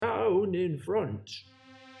one in front.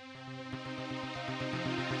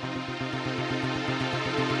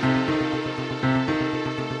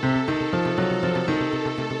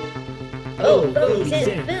 Oh, Fogies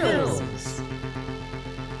and Films!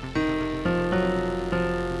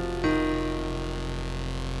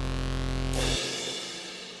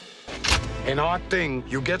 In our thing,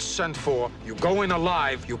 you get sent for, you go in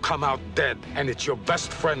alive, you come out dead, and it's your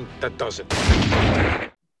best friend that does it.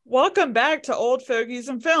 Welcome back to Old Fogies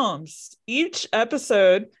and Films. Each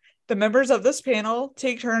episode, the members of this panel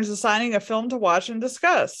take turns assigning a film to watch and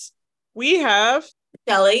discuss. We have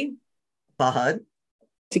Kelly, Fahad,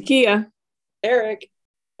 Takia, Eric,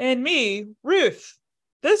 and me, Ruth.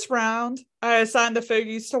 This round, I assigned the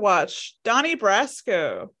Fogies to watch Donnie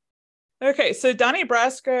Brasco. Okay, so Donnie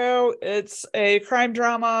Brasco, it's a crime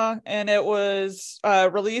drama, and it was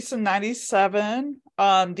released in 1997.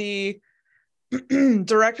 The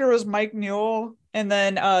director was Mike Newell, and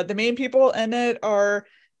then the main people in it are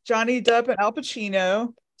Johnny Depp and Al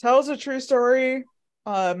Pacino. Tells a true story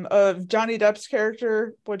of Johnny Depp's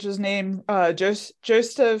character, which is named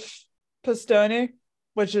Joseph Pistone,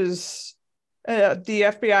 which is the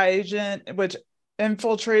FBI agent which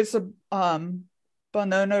infiltrates the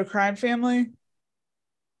Bonomo crime family.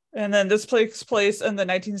 And then this takes place in the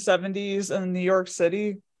 1970s in New York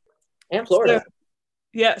City. And Florida. So,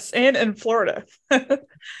 yes, and in Florida.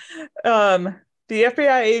 The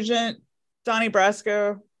FBI agent, Donnie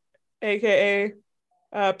Brasco, aka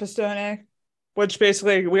Pistone, which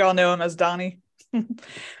basically we all know him as Donnie.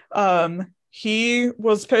 He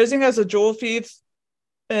was posing as a jewel thief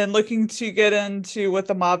and looking to get into with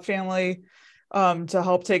the mob family to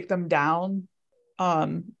help take them down.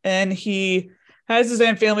 And he has his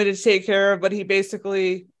own family to take care of, but he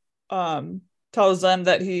basically tells them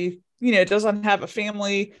that he, doesn't have a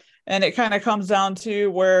family. And it kind of comes down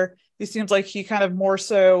to where he seems like he kind of more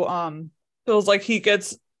so feels like he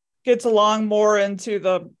gets along more into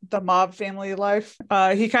the mob family life.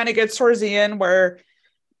 He kind of gets towards the end where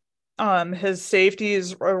his safety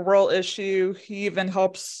is a real issue. He even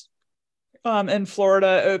helps in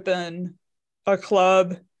Florida open a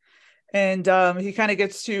club. And he kind of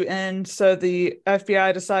gets to end, so the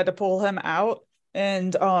FBI decide to pull him out.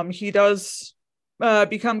 And he does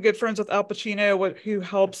become good friends with Al Pacino, who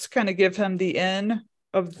helps kind of give him the in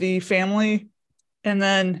of the family. And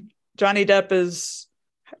then Johnny Depp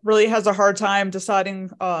really has a hard time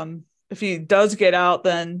deciding if he does get out,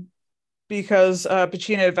 then because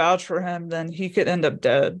Pacino vouched for him, then he could end up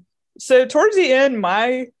dead. So towards the end,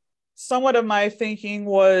 somewhat of my thinking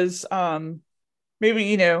was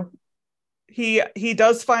maybe, he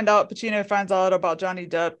does find out, Pacino finds out about Johnny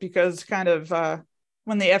Depp because kind of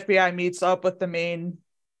when the FBI meets up with the main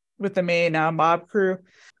mob crew.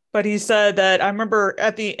 But he said that, I remember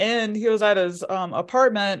at the end, he was at his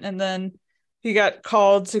apartment, and then he got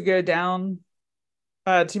called to go down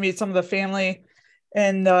to meet some of the family.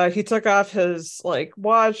 And he took off his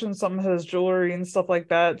watch and some of his jewelry and stuff like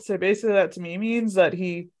that. So basically that to me means that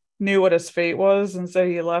he knew what his fate was. And so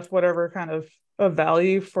he left whatever kind of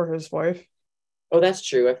value for his wife. Oh, that's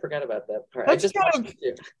true. I forgot about that part. That's I just watched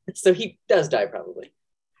it too. So he does die probably.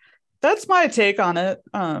 That's my take on it.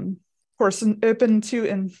 Of course, open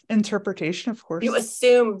to interpretation, of course. You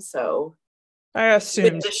assume so. I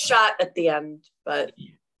assume. With the shot at the end, but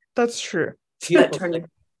that's true.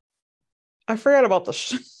 I forgot about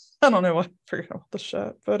the I don't know why I forgot about the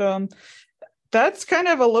shot, but that's kind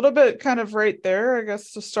of a little bit kind of right there, I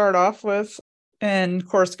guess, to start off with. And of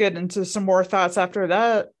course, get into some more thoughts after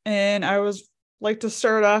that. And I was like to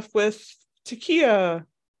start off with Takia.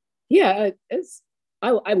 Yeah,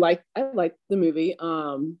 I like the movie.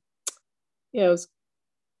 It was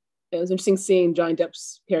interesting seeing Johnny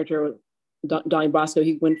Depp's character, Donnie Brasco.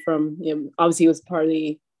 He went from, obviously he was part of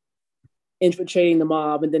the infiltrating the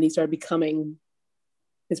mob, and then he started becoming,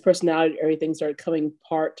 his personality, everything started coming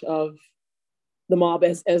part of the mob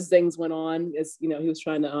as things went on. As he was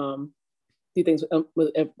trying to do things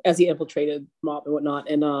as he infiltrated mob and whatnot.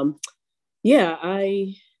 And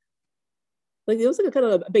I it was like a kind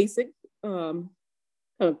of a basic kind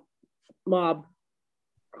of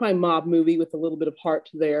crime mob movie with a little bit of heart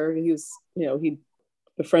there. He was, he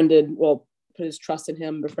befriended, put his trust in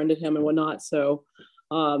him, befriended him and whatnot. So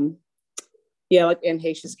Anne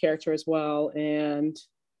Heche's character as well. And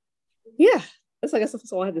I guess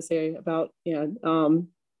that's all I had to say about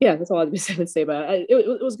that's all I had to say about it.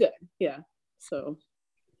 It was good. Yeah. So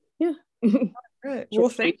Right. Well,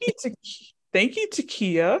 thank you,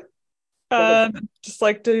 Takia. Just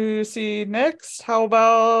like to see next. How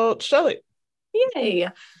about Shelley? Yay.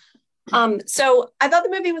 So I thought the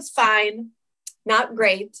movie was fine, not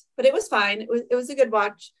great, but it was fine. It was a good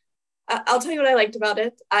watch. I'll tell you what I liked about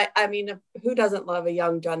it. I mean, who doesn't love a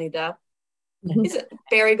young Johnny Depp? He's a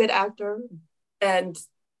very good actor and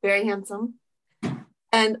very handsome.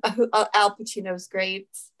 And Al Pacino's great,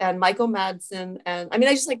 and Michael Madsen, and I mean,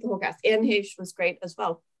 I just like the whole cast. Anne Heche was great as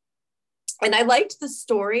well, and I liked the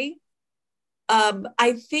story.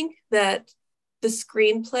 I think that the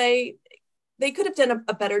screenplay, they could have done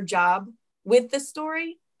a better job with the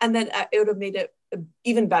story, and then it would have made it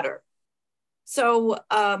even better. So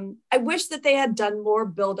I wish that they had done more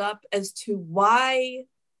build up as to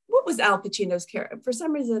what was Al Pacino's character? For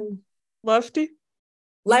some reason, Lefty.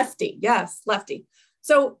 Yes, Lefty.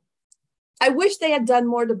 So I wish they had done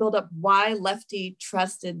more to build up why Lefty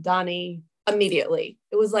trusted Donnie immediately.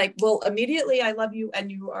 It was like, well, immediately I love you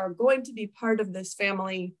and you are going to be part of this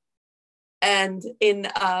family. And in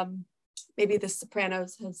maybe The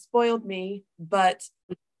Sopranos has spoiled me, but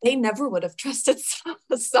they never would have trusted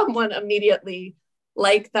someone immediately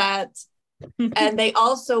like that. And they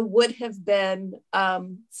also would have been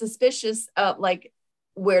suspicious of, like,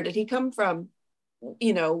 where did he come from?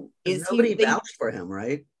 You know, is nobody vouched for him,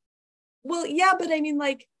 right? Well, yeah, but I mean,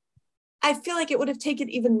 like, I feel like it would have taken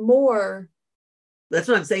even more. That's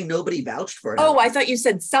what I'm saying. Nobody vouched for him. Oh, I thought you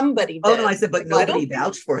said somebody did. Oh no, I said, but nobody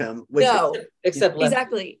vouched for him. No, except Lefty.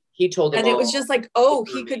 exactly. He told them, and it was just like, oh,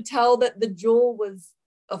 he could tell that the jewel was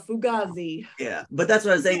a Fugazi. Yeah, but that's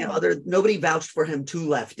what I was saying. Nobody vouched for him to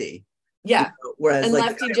Lefty. Yeah. You know, whereas, and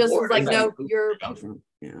like, Lefty just was like, no, you're.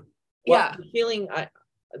 Yeah. Yeah.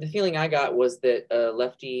 The feeling I got was that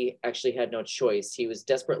Lefty actually had no choice. He was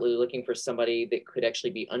desperately looking for somebody that could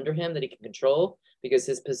actually be under him, that he could control, because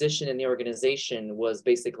his position in the organization was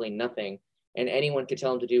basically nothing. And anyone could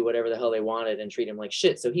tell him to do whatever the hell they wanted and treat him like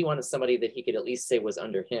shit. So he wanted somebody that he could at least say was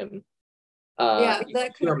under him.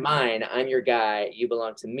 You're mine, I'm your guy, you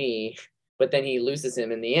belong to me. But then he loses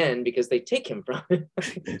him in the end because they take him from him.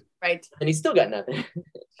 Right. And he's still got nothing.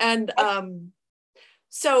 And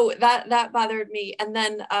so that bothered me. And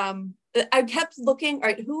then I kept looking, all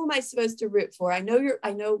right, who am I supposed to root for? I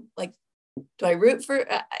know, like, do I root for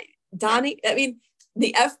Donnie? I mean,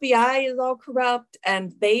 the FBI is all corrupt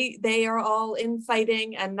and they are all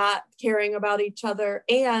infighting and not caring about each other.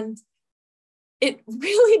 And it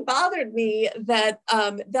really bothered me that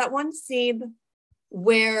that one scene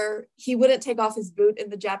where he wouldn't take off his boot in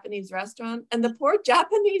the Japanese restaurant, and the poor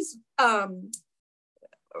Japanese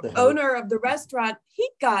owner of the restaurant, he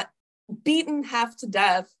got beaten half to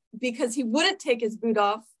death because he wouldn't take his boot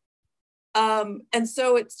off. And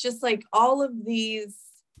so it's just like all of these.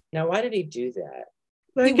 Now, why did he do that?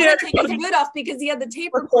 He wouldn't take his boot off because he had the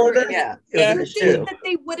tape recorder. Yeah, I think that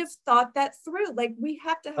they would have thought that through. Like, we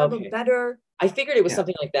have to have a better. I figured it was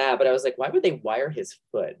something like that, but I was like, why would they wire his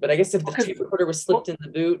foot? But I guess if the tape recorder was slipped in the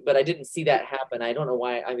boot, but I didn't see that happen. I don't know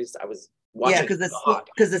why. I was watching. Yeah,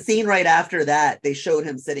 because the scene right after that, they showed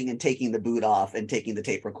him sitting and taking the boot off and taking the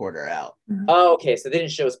tape recorder out. Oh, okay. So they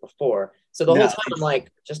didn't show us before. So the whole time I'm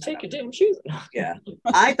like, just take your damn shoes. Yeah,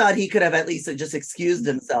 I thought he could have at least just excused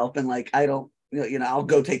himself and like, I don't, I'll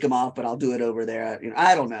go take them off, but I'll do it over there.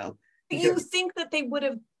 I don't know. You think that they would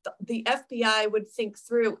have, the FBI would think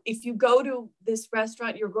through, if you go to this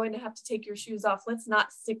restaurant, you're going to have to take your shoes off. Let's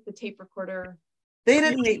not stick the tape recorder. They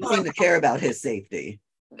didn't seem to care about his safety.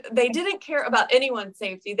 They didn't care about anyone's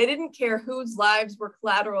safety. They didn't care whose lives were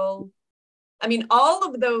collateral. I mean, all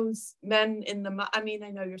of those men in the, I mean, I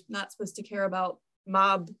know you're not supposed to care about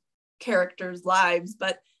mob characters' lives,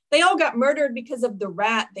 but they all got murdered because of the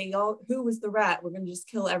rat. Who was the rat? We're going to just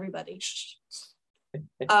kill everybody.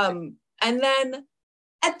 And then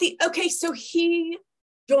so he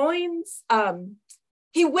joins,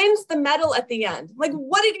 he wins the medal at the end. Like,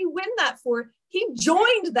 what did he win that for? He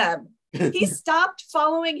joined them. He stopped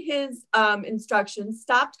following his instructions,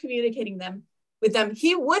 stopped communicating with them.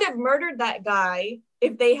 He would have murdered that guy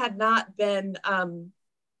if they had not been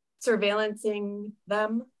surveillancing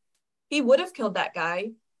them. He would have killed that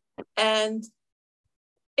guy. And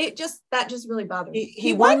that just really bothered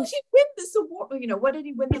me. Why did he win this award? What did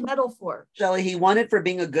he win the medal for? Shelley, he won it for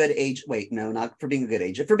being a good age. Wait, no, not for being a good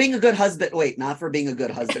agent. For being a good husband. Wait, not for being a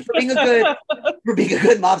good husband. For being a good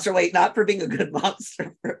mobster. Wait, not for being a good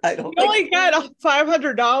mobster. I don't. You only got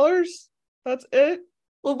 $500. That's it.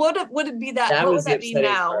 Well, what would it be what would that be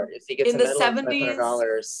now? In the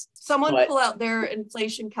 70s, someone pull out their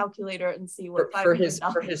inflation calculator and see what for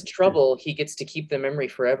his trouble, he gets to keep the memory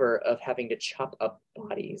forever of having to chop up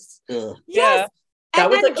bodies. Ugh. Yes. That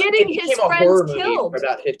and was then like getting his friends killed for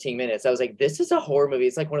about 15 minutes. I was like, this is a horror movie.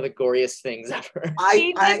 It's like one of the goriest things ever.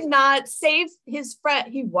 He did not save his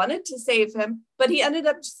friend. He wanted to save him, but he ended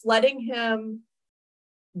up just letting him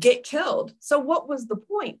get killed. So what was the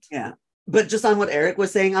point? Yeah. But just on what Eric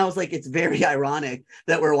was saying, I was like, it's very ironic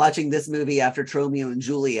that we're watching this movie after Romeo and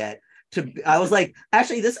Juliet. I was like,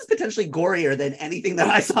 actually, this is potentially gorier than anything that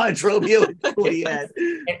I saw in Romeo and Juliet.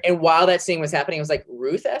 And while that scene was happening, I was like,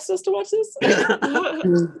 Ruth asked us to watch this?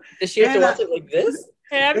 Does she have to watch it like this?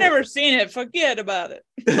 Hey, I've never seen it. Forget about it.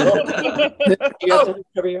 You have to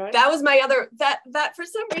cover your eyes? That was my other that for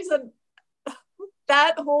some reason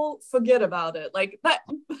that whole forget about it. Like that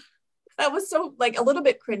was so like a little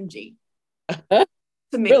bit cringy to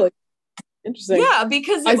me. Really interesting. Yeah,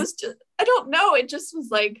 because it was just I don't know. It just was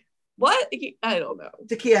like, what? I don't know.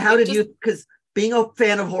 Takia, how did you, because being a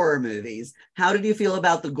fan of horror movies, how did you feel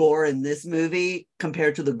about the gore in this movie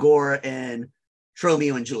compared to the gore in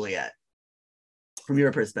Romeo and Juliet? From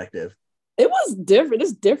your perspective. It was different.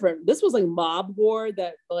 It's different. This was like mob gore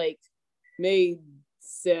that like made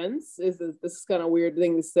sense. This is kind of weird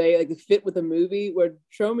thing to say. Like it fit with the movie, where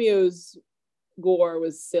Tromeo's gore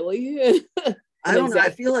was silly. I don't know.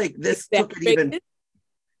 I feel like this took it even.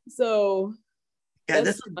 So yeah,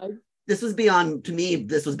 this was beyond, to me,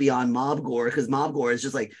 this was beyond mob gore, because mob gore is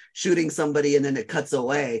just like shooting somebody and then it cuts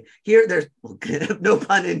away. Here, there's no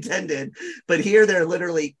pun intended, but here they're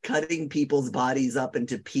literally cutting people's bodies up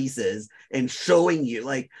into pieces and showing you.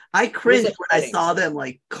 Like, I cringed when I saw them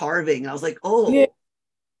like carving. I was like, oh, yeah.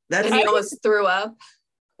 And he almost threw up.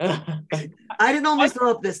 I didn't almost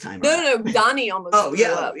throw up this time. No, Donnie almost threw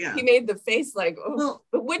up. Yeah. He made the face like, oh.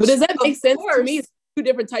 But does that make sense to me? It's two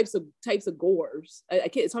different types of gores. I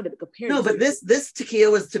can't. It's hard to compare. No, but this Takia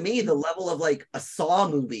was, to me, the level of like a Saw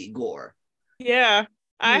movie gore. Yeah,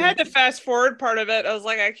 I had to fast forward part of it. I was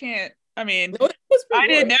like, I can't. I mean, No, I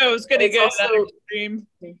didn't know it was going to go to that extreme.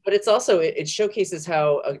 But it's also, it showcases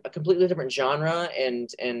how a completely different genre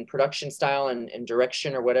and production style and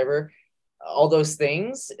direction or whatever, all those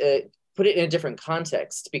things, put it in a different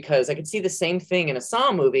context, because I could see the same thing in a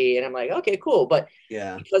Saw movie and I'm like, okay, cool. But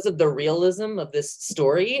yeah, because of the realism of this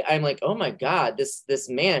story, I'm like, oh my God, this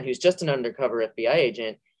man who's just an undercover FBI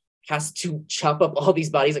agent has to chop up all these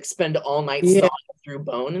bodies, like spend all night sawing through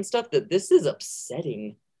bone and stuff. That this is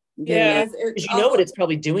upsetting. Yeah, because you know what it's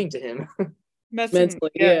probably doing to him.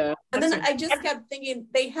 mentally. Yeah. And then I just kept thinking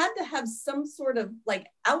they had to have some sort of like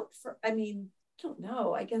out for, I mean, I don't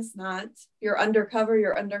know, I guess not. You're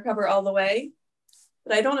undercover all the way.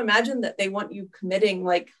 But I don't imagine that they want you committing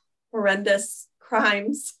like horrendous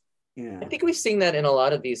crimes. Yeah, I think we've seen that in a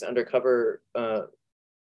lot of these undercover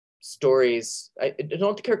stories. I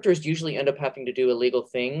don't, the characters usually end up having to do illegal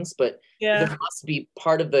things, but there must be,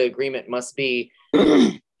 part of the agreement must be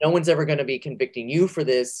no one's ever going to be convicting you for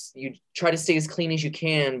this. You try to stay as clean as you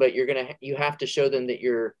can, but you have to show them that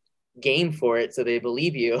you're game for it so they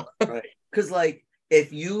believe you. right. Because like,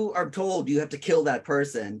 if you are told you have to kill that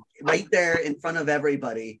person right there in front of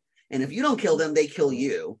everybody, and if you don't kill them, they kill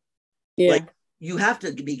you. Yeah. Like, you have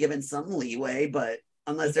to be given some leeway, but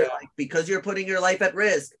unless they're like, because you're putting your life at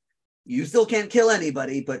risk, you still can't kill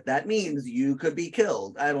anybody, but that means you could be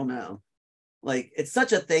killed. I don't know. Like, it's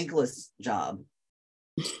such a thankless job.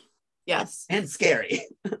 Yes. And scary.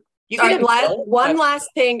 You All can right, have one last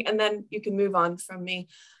thing, and then you can move on from me.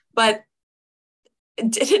 But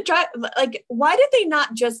did it drive, like, why did they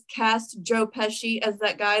not just cast Joe Pesci as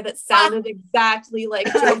that guy that sounded exactly like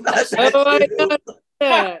Joe Pesci? Oh my God.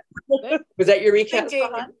 Yeah. Was that your recap?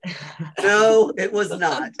 No, it was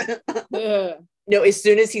not. Yeah. No, as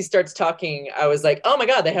soon as he starts talking, I was like, oh my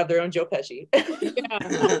God, they have their own Joe Pesci.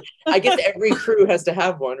 Yeah. I guess every crew has to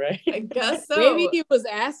have one, right? I guess so. Maybe he was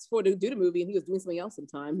asked for to do the movie and he was doing something else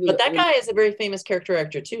sometime. But that guy is a very famous character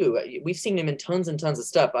actor too. We've seen him in tons and tons of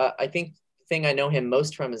stuff. I think the thing I know him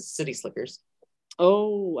most from is City Slickers.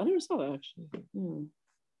 Oh, I never saw that actually.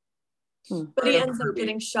 But he ends up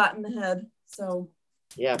getting shot in the head. So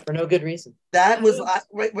yeah, for no good reason. That was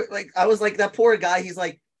like I was like, that poor guy. He's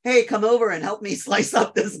like, hey, come over and help me slice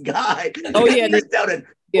up this guy. Oh yeah,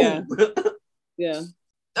 yeah. Yeah.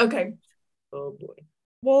 okay. Oh boy.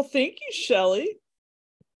 Well, thank you, Shelley.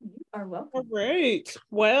 You are welcome. All right.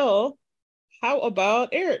 Well, how about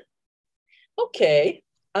Eric? Okay.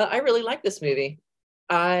 I really like this movie.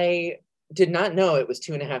 I did not know it was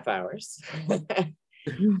 2.5 hours.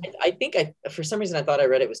 I think for some reason I thought I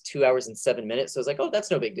read it was 2 hours and 7 minutes. So I was like, oh, that's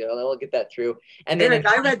no big deal. I'll get that through. And then Eric,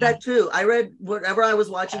 I read that too. I read whatever I was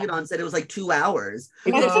watching it on said it was like 2 hours.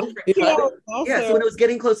 Yeah, So when it was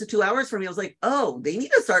getting close to 2 hours for me, I was like, oh, they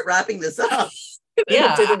need to start wrapping this up.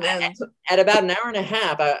 Yeah, at about an hour and a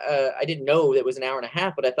half, I didn't know it was an hour and a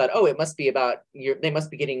half, but I thought, oh, it must be about they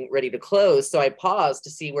must be getting ready to close. So I paused to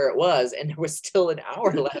see where it was, and there was still an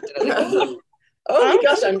hour left. And I was like, oh my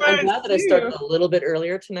gosh, I'm glad that I started a little bit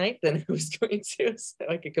earlier tonight than I was going to, so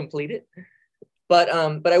I could complete it. But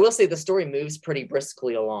I will say the story moves pretty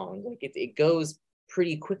briskly along. Like it goes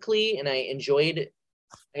pretty quickly, and I enjoyed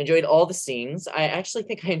all the scenes. I actually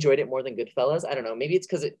think I enjoyed it more than Goodfellas. I don't know. Maybe it's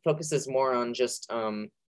because it focuses more on just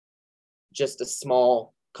a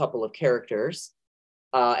small couple of characters.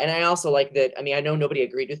 And I also like that. I mean, I know nobody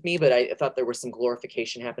agreed with me, but I thought there was some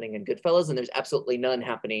glorification happening in Goodfellas, and there's absolutely none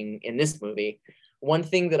happening in this movie. One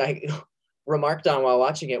thing that I remarked on while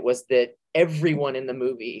watching it was that everyone in the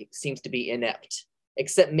movie seems to be inept,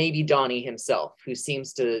 except maybe Donnie himself, who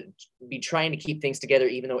seems to be trying to keep things together,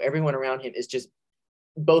 even though everyone around him is just,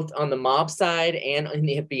 both on the mob side and on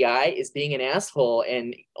the FBI, is being an asshole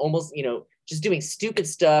and almost, just doing stupid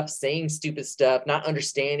stuff, saying stupid stuff, not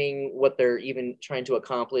understanding what they're even trying to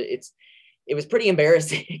accomplish. It was pretty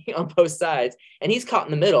embarrassing on both sides. And he's caught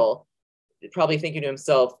in the middle, probably thinking to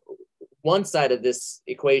himself, one side of this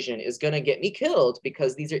equation is going to get me killed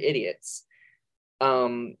because these are idiots.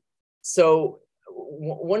 So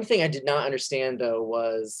one thing I did not understand, though,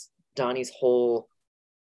 was Donnie's whole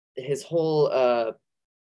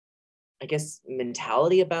I guess,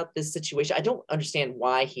 mentality about this situation. I don't understand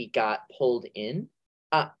why he got pulled in.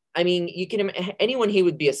 I mean, anyone he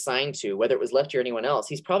would be assigned to, whether it was Lefty or anyone else,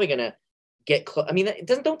 he's probably going to get close. I mean,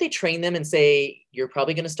 don't they train them and say, you're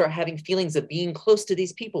probably going to start having feelings of being close to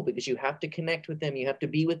these people because you have to connect with them. You have to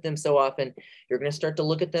be with them so often. You're going to start to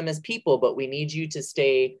look at them as people, but we need you to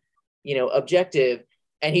stay, objective.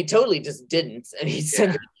 And he totally just didn't. And he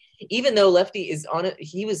said, even though Lefty is on it,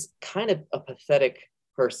 he was kind of a pathetic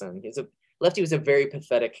person. Lefty was a very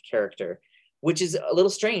pathetic character, which is a little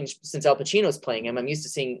strange since Al Pacino's playing him. I'm used to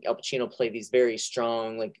seeing Al Pacino play these very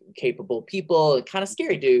strong, like capable people, kind of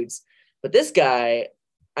scary dudes. But this guy,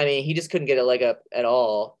 I mean, he just couldn't get a leg up at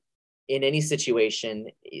all in any situation.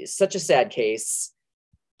 It's such a sad case.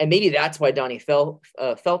 And maybe that's why Donnie felt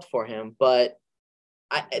for him. But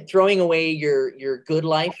throwing away your good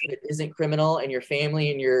life that isn't criminal and your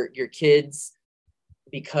family and your kids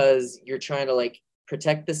because you're trying to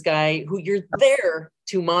protect this guy who you're there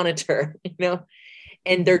to monitor,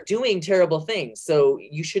 and they're doing terrible things. So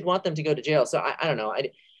you should want them to go to jail. So I don't know.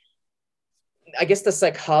 I guess the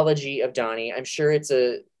psychology of Donnie, I'm sure it's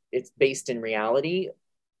based in reality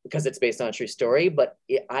because it's based on a true story, but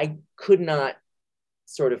I could not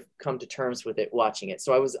sort of come to terms with it watching it.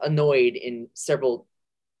 So I was annoyed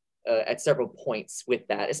at several points with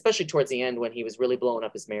that, especially towards the end when he was really blowing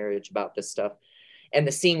up his marriage about this stuff. And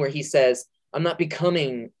the scene where he says, I'm not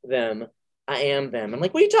becoming them, I am them. I'm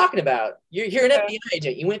like, what are you talking about? You're an FBI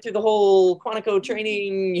agent. You went through the whole Quantico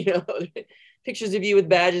training, pictures of you with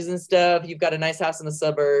badges and stuff. You've got a nice house in the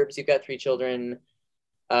suburbs. You've got 3 children.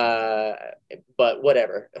 But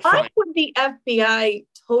whatever. Why would the FBI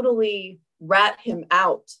totally rat him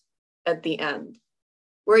out at the end?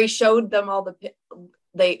 Where he showed them all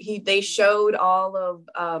they showed all of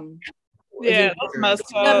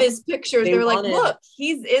his pictures. They were like, look,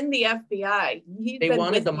 he's in the FBI. They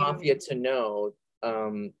wanted the mafia to know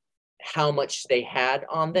how much they had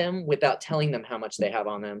on them without telling them how much they have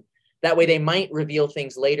on them. That way they might reveal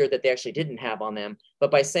things later that they actually didn't have on them. But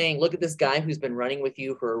by saying, look at this guy who's been running with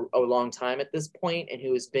you for a long time at this point and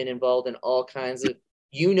who has been involved in all kinds of,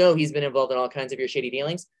 he's been involved in all kinds of your shady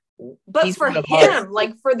dealings. But for him,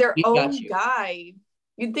 for their own guy,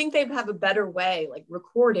 you'd think they'd have a better way, like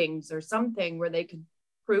recordings or something where they could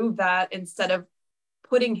prove that instead of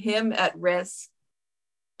putting him at risk.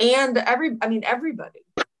 And everybody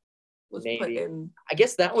was put in. I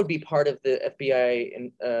guess that would be part of the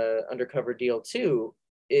FBI undercover deal too,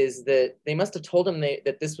 is that they must have told him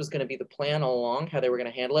that this was going to be the plan all along, how they were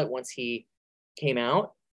going to handle it once he came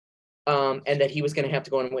out. And that he was going to have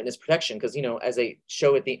to go on witness protection because, as they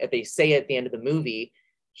show they say at the end of the movie,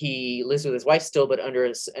 he lives with his wife still, but under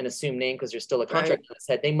an assumed name because there's still a contract on his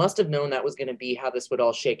head. They must have known that was going to be how this would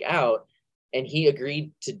all shake out. And he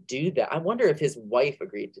agreed to do that. I wonder if his wife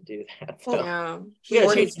agreed to do that. Or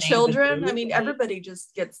his children. I mean, everybody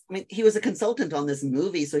just gets. I mean, he was a consultant on this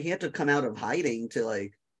movie, so he had to come out of hiding to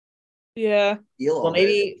deal. Well,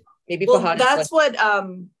 maybe. Well, that's what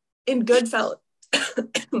in Goodfellas.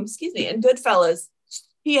 Excuse me. In Goodfellas,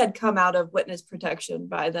 he had come out of witness protection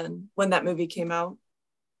by then when that movie came out.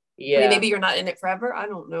 Yeah. I mean, maybe you're not in it forever. I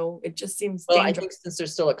don't know. It just seems dangerous. I think since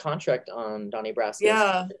there's still a contract on Donnie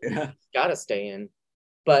Brasco, he's gotta stay in.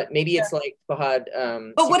 But maybe it's like Fahad.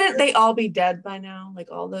 But wouldn't they all be dead by now?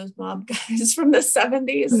 Like all those mob guys from the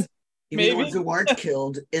 70s? Maybe the ones who weren't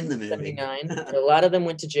killed in the movie. 79. A lot of them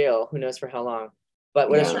went to jail. Who knows for how long? But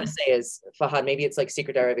what I was trying to say is, Fahad, maybe it's like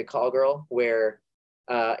Secret Diary of a Call Girl, where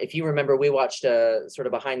if you remember, we watched a sort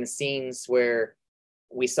of behind the scenes where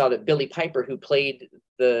we saw that Billie Piper, who played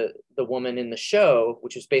the woman in the show,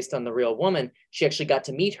 which was based on the real woman, she actually got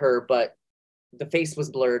to meet her, but the face was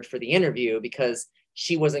blurred for the interview because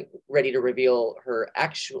she wasn't ready to reveal her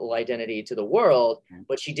actual identity to the world,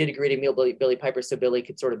 but she did agree to meet Billie Piper so Billie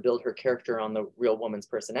could sort of build her character on the real woman's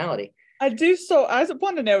personality. I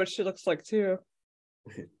want to know what she looks like too.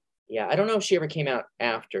 Yeah, I don't know if she ever came out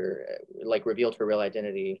after, like revealed her real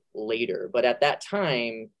identity later, but at that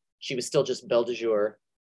time, she was still just Belle de Jour,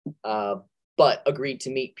 but agreed to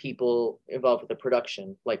meet people involved with the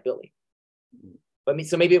production, like Billie. But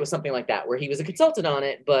so maybe it was something like that, where he was a consultant on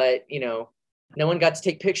it, but, you know, no one got to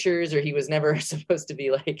take pictures, or he was never supposed to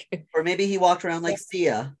be like... Or maybe he walked around like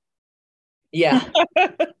Sia. Yeah.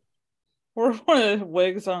 Or one of the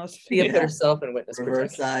wigs on his face. Sia put herself in witness protection.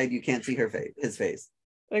 Reverse side, you can't see his face.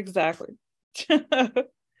 Exactly.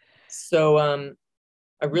 So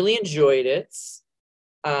I really enjoyed it.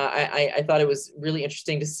 I thought it was really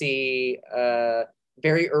interesting to see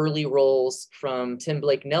very early roles from Tim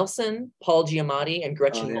Blake Nelson, Paul Giamatti, and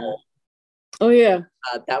Gretchen Mol. Oh yeah.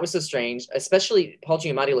 That was so strange. Especially Paul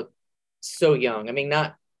Giamatti looked so young. I mean,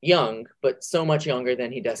 not young, but so much younger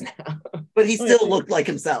than he does now. But he still looked like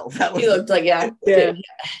himself. He looked like, yeah.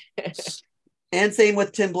 And same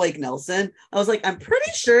with Tim Blake Nelson. I was like, I'm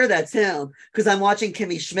pretty sure that's him because I'm watching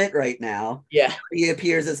Kimmy Schmidt right now. Yeah. He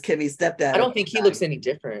appears as Kimmy's stepdad. I don't think he looks any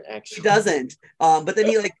different, actually. He doesn't. But then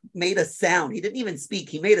he like made a sound. He didn't even speak.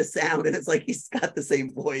 He made a sound, and it's like he's got the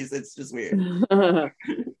same voice. It's just weird.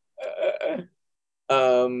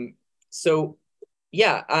 So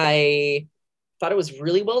yeah, I thought it was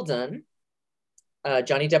really well done.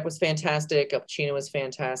 Johnny Depp was fantastic. Al Pacino was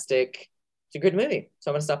fantastic. It's a good movie.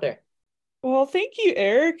 So I'm gonna stop there. Well, thank you,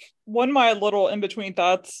 Eric. One of my little in-between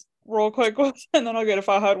thoughts real quick was, and then I'll get a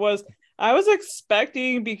Fahad, was I was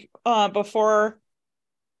expecting before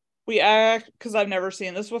we act, because I've never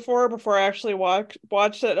seen this before I actually watched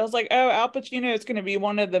it, I was like, oh, Al Pacino is going to be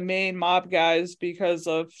one of the main mob guys because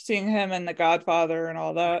of seeing him in The Godfather and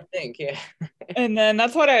all that. I think, yeah. And then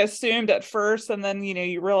that's what I assumed at first, and then, you know,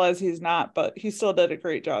 you realize he's not, but he still did a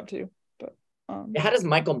great job too. But how does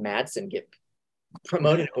Michael Madsen get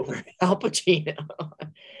promoted over Al Pacino?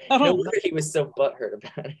 No wonder he was so butthurt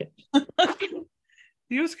about it.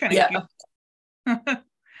 He was kind of cute.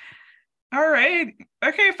 All right.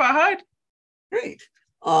 Okay, Fahad. Great.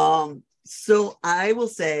 So I will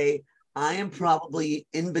say I am probably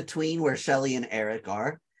in between where Shelley and Eric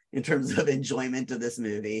are in terms of enjoyment of this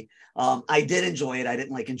movie. I did enjoy it. I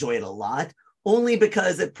didn't enjoy it a lot, only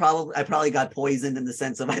because I probably got poisoned in the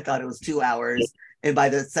sense of I thought it was 2 hours. And by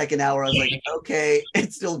the second hour, I was like, okay,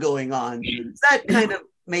 it's still going on. So that kind of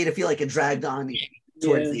made it feel like it dragged on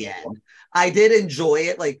towards the end. I did enjoy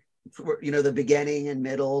it, like, you know, the beginning and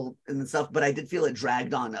middle and stuff, but I did feel it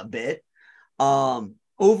dragged on a bit.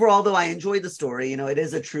 Overall, though, I enjoyed the story. You know, it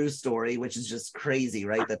is a true story, which is just crazy,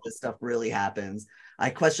 right? That this stuff really happens.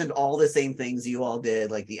 I questioned all the same things you all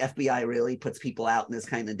did. Like, the FBI really puts people out in this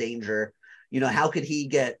kind of danger. You know, how could he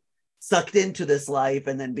get sucked into this life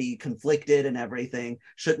and then be conflicted and everything?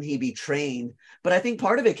 Shouldn't he be trained? But I think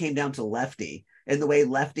part of it came down to Lefty and the way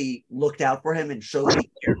Lefty looked out for him and showed he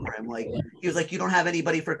cared for him. Like, he was like, you don't have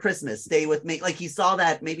anybody for Christmas, stay with me. Like, he saw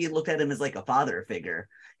that, maybe looked at him as like a father figure,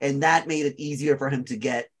 and that made it easier for him to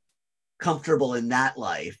get comfortable in that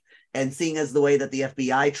life. And seeing as the way that the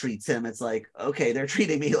FBI treats him, it's like, okay, they're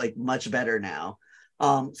treating me like much better now.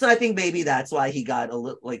 So I think maybe that's why he got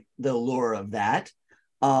like the allure of that.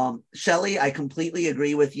 Shelley, I completely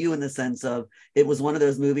agree with you in the sense of it was one of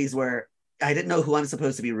those movies where I didn't know who I'm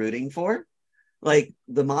supposed to be rooting for. Like,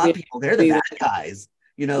 the mob people, they're the bad guys.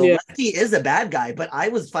 You know, Lefty is a bad guy, but I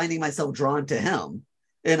was finding myself drawn to him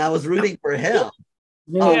and I was rooting for him.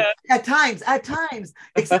 At times,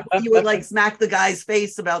 except when he would like smack the guy's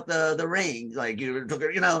face about the ring, like, you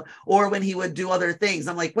know, or when he would do other things.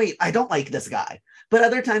 I'm like, wait, I don't like this guy. But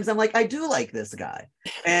other times I'm like, I do like this guy.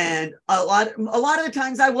 And a lot of the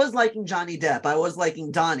times I was liking Johnny Depp. I was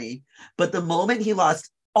liking Donnie. But the moment he lost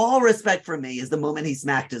all respect for me is the moment he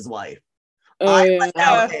smacked his wife. Like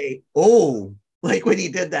when he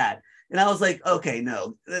did that. And I was like, okay,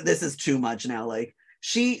 no, this is too much now. Like,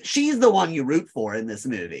 she's the one you root for in this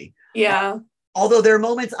movie. Yeah. Although there are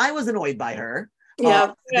moments I was annoyed by her.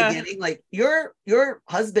 Yeah. Beginning, like, your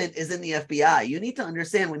husband is in the FBI. You need to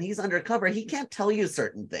understand when he's undercover, he can't tell you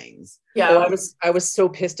certain things. Yeah. Oh, I was so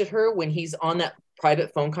pissed at her when he's on that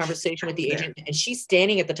private phone conversation with the agent and she's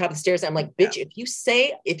standing at the top of the stairs. I'm like, bitch,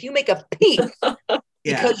 if you make a peep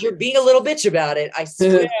because you're being a little bitch about it, I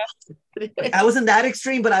swear. I wasn't that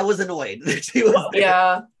extreme, but I was annoyed that she was there.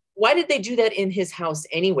 Yeah. why did they do that in his house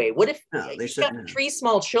anyway? What if No, they he's got shouldn't have. 3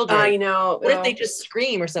 small children? I know. What if they just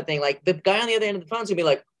scream or something? Like the guy on the other end of the phone's gonna be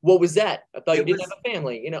like, "What was that? I thought you It didn't was have a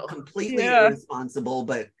family." Completely Yeah. irresponsible,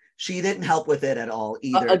 but she didn't help with it at all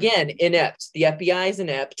either. Again, inept. The FBI is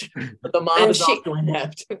inept, but the mob And is she- also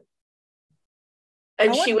inept.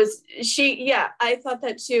 And I yeah, I thought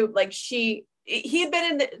that too. Like he had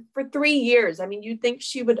been in for 3 years. I mean, you'd think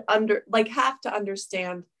she would have to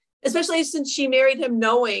understand, especially since she married him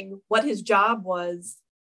knowing what his job was.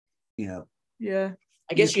 Yeah. Yeah.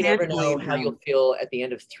 I guess you can't never know blame how him. you'll feel at the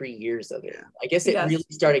end of 3 years of it. Yeah. I guess it Yes. really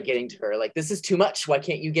started getting to her. Like, this is too much. Why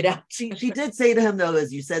can't you get out? She did say to him though,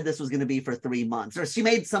 as you said, this was going to be for 3 months, or she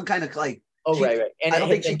made some kind of like. Oh, she- right. And I don't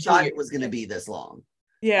it think had she been 2 thought years. it was going to be this long.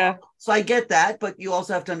 Yeah. So I get that, but you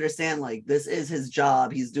also have to understand, like, this is his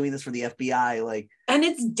job. He's doing this for the FBI. Like, And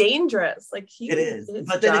it's dangerous. Like it is. his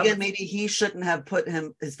But then job again, is- maybe he shouldn't have put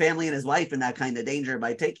his family and his wife in that kind of danger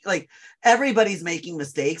by taking, like, everybody's making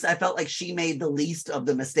mistakes. I felt like she made the least of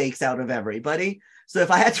the mistakes out of everybody. So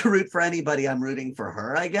if I had to root for anybody, I'm rooting for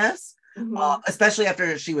her, I guess. Mhm. Especially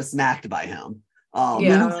after she was smacked by him.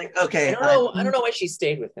 Yeah. I was like, okay. I don't know why she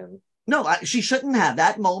stayed with him. No, she shouldn't have.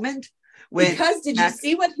 That moment when Because did you Max-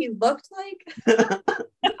 see what he looked like?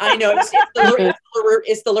 I know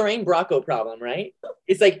it's the Lorraine Bracco problem, right?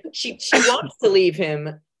 It's like she wants to leave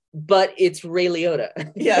him, but it's Ray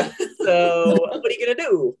Liotta. Yeah. So what are you gonna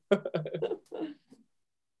do?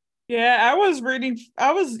 Yeah,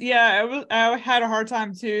 I had a hard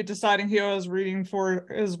time too deciding who I was rooting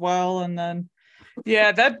for as well. And then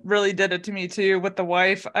yeah, that really did it to me too with the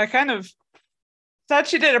wife. I kind of thought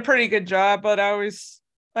she did a pretty good job, but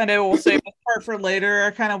I know we'll save this part for later.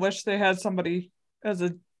 I kind of wish they had somebody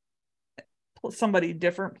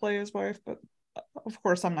different play his wife, but of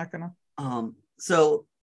course I'm not gonna. So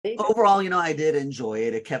overall, I did enjoy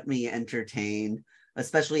it. It kept me entertained,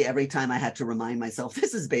 especially every time I had to remind myself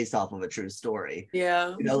this is based off of a true story.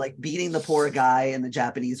 Yeah. Like beating the poor guy in the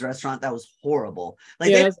Japanese restaurant, that was horrible. Like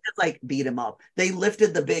Yeah. they didn't just like beat him up. They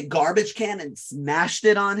lifted the big garbage can and smashed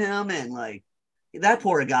it on him, and like that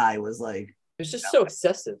poor guy was like, It's just so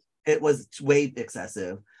excessive. it was way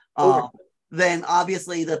excessive. Over. Then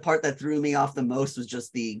obviously the part that threw me off the most was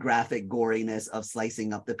just the graphic goriness of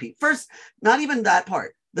slicing up the people. First, not even that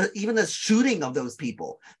part. Even the shooting of those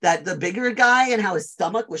people, that the bigger guy and how his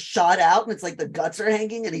stomach was shot out and it's like the guts are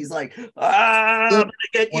hanging and he's like, I'm gonna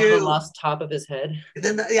get One of them you. lost top of his head. And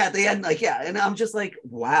then at the end, like, yeah, and I'm just like,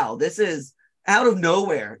 wow, this is out of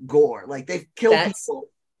nowhere gore. Like they've killed people.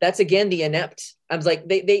 That's again the inept. I was like,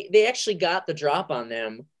 they actually got the drop on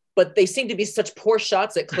them, but they seem to be such poor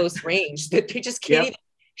shots at close range that they just can't even.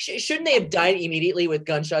 Shouldn't they have died immediately with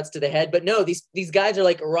gunshots to the head? But no, these guys are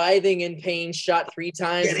like writhing in pain, shot 3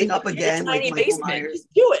 times, Getting up again, Tiny like Michael basement. Myers.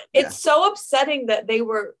 Just do it. It's so upsetting that they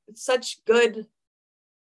were such good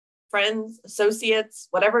friends, associates,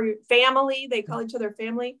 whatever, family. They call each other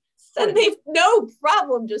family. Then they've no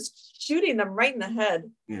problem just shooting them right in the head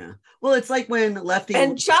Yeah. Well, it's like when Lefty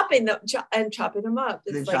and chopping them up.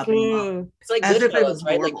 And It's then like chopping It's like As if it Goodfellas, was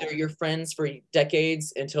right? Like normal. they're your friends for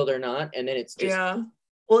decades until they're not, and then it's just yeah.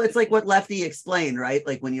 Well, it's like what Lefty explained, right?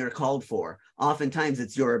 Like when you're called for, oftentimes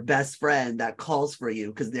it's your best friend that calls for you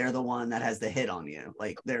because they're the one that has the hit on you.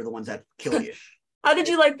 Like they're the ones that kill you. How did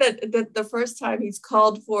you like that the first time he's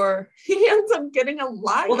called for, he ends up getting a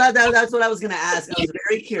lion? Well, that's what I was going to ask. I was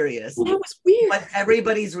very curious. That was weird. But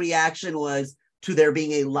everybody's reaction was to there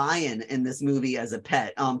being a lion in this movie as a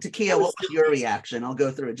pet. Takia, what was your reaction? I'll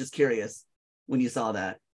go through it. Just curious when you saw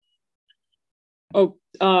that. Oh,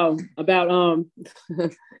 about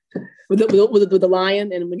with the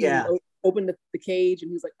lion, and when he opened the cage, and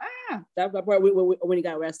he was like, that part when he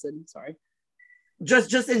got arrested. Sorry.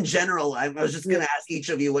 Just in general, I was just going to ask each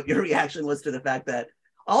of you what your reaction was to the fact that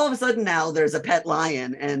all of a sudden now there's a pet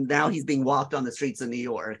lion and now he's being walked on the streets of New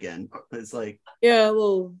York, and it's like, yeah, a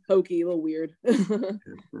little hokey, a little weird.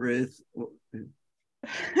 Ruth.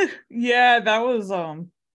 Yeah, that was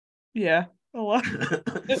yeah, a lot.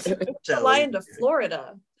 Jelly. Lion to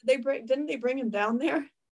Florida. Didn't they bring him down there?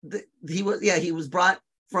 He was brought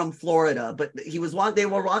from Florida, but they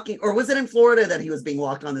were walking, or was it in Florida that he was being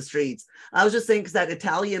walked on the streets? I was just saying because that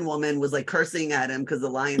Italian woman was like cursing at him because the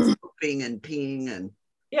lion's pooping and peeing, and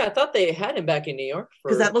yeah, I thought they had him back in New York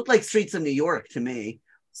because that looked like streets of New York to me.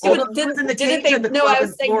 So Although he was in the cage in the no, club I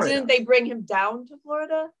was in saying, Florida. didn't they bring him down to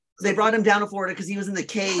Florida? They brought him down to Florida because he was in the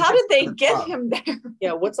cage. How did they in the get club. him there?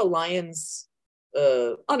 Yeah, what's a lion's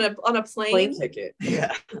On a plane ticket?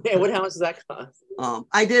 Yeah. Yeah, how much does that cost?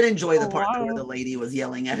 I did enjoy the Oh, part where wow. the lady was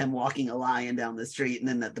yelling at him walking a lion down the street, and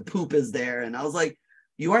then that the poop is there, and I was like,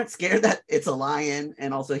 you aren't scared that it's a lion,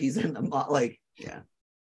 and also he's in the yeah.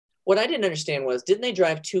 What I didn't understand was, didn't they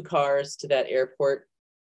drive 2 cars to that airport?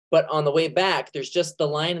 But on the way back, there's just the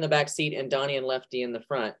Lion in the back seat and Donnie and Lefty in the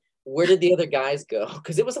front. Where did the other guys go?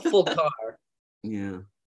 Because it was a full car. Yeah.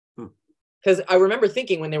 Because I remember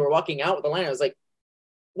thinking when they were walking out with the Lion, I was like,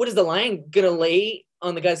 what is the Lion gonna lay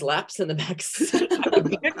on the guy's laps in the back seat?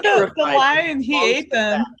 The Lion, he ate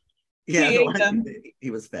them. Yeah, He ate them.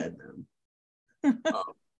 He was fed them.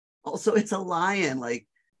 Also, it's a lion. Like,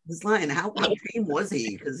 this lion, how tame was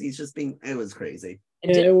he? Because he's just being, it was crazy.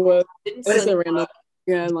 And Yeah, it was. didn't It's a Sonny random.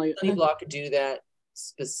 Yeah, I'm like, Block do that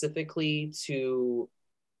specifically to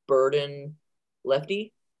burden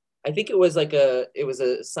Lefty? I think it was like a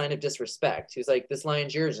sign of disrespect. He was like, "This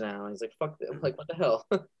lion's yours now." And he's like, "Fuck them!" Like, what the hell?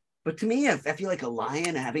 But to me, I feel like a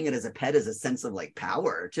lion having it as a pet is a sense of like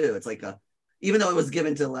power too. It's like even though it was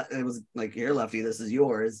given to, it was like, here, Lefty, this is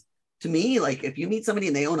yours. To me, like, if you meet somebody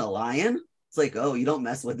and they own a lion, it's like, oh, you don't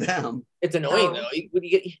mess with them. It's annoying though.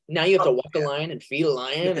 Now you have to walk a lion and feed a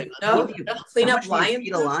lion and Clean How up much do you lions.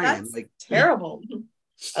 feed a lion? That's Like, terrible.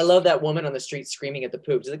 I love that woman on the street screaming at the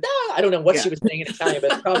poop. She's like, "Ah!" I don't know what she was saying in Italian,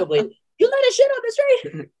 but it's probably, "You let a shit on the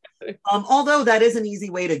street." although that is an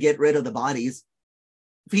easy way to get rid of the bodies.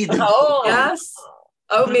 Feed them. Oh, Yes.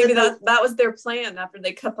 Oh, maybe that was their plan after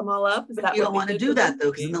they cut them all up. Is that You what don't they want to did do to that them?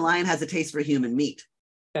 though, because then the lion has a taste for human meat.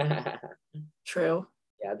 True.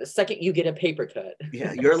 Yeah, the second you get a paper cut.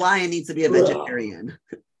 Yeah, your lion needs to be a vegetarian.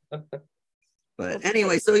 But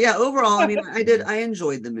anyway, so yeah, overall, I mean, I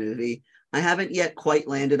enjoyed the movie. I haven't yet quite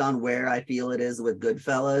landed on where I feel it is with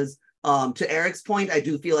Goodfellas. To Eric's point, I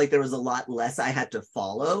do feel like there was a lot less I had to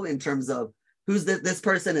follow in terms of who's this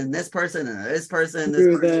person and this person and this person.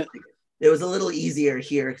 This person. It was a little easier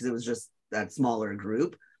here because it was just that smaller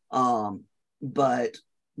group. But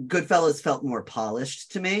Goodfellas felt more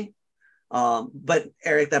polished to me. But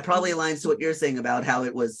Eric, that probably aligns to what you're saying about how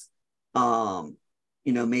it was,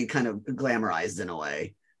 made kind of glamorized in a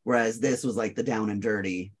way, whereas this was like the down and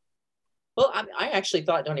dirty. Well, I actually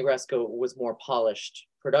thought Donnie Brasco was more polished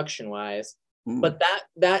production-wise, but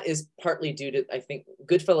that is partly due to, I think,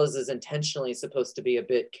 Goodfellas is intentionally supposed to be a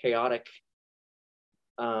bit chaotic.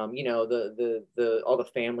 The all the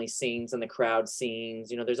family scenes and the crowd scenes.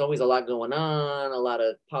 There's always a lot going on, a lot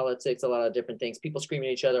of politics, a lot of different things, people screaming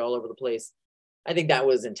at each other all over the place. I think that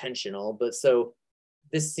was intentional, but so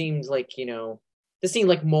this seemed like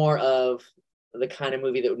more of the kind of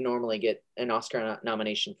movie that would normally get an Oscar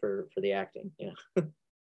nomination for the acting.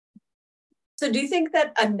 So do you think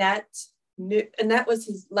that Annette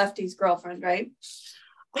was Lefty's girlfriend, right?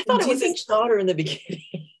 I thought it was his daughter in the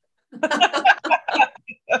beginning.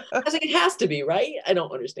 I was like, it has to be, right? I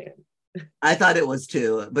don't understand. I thought it was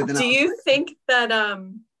too, but then do you think that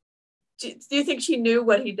do you think she knew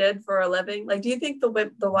what he did for a living? Like, do you think the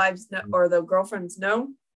wives know, or the girlfriends know?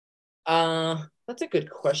 That's a good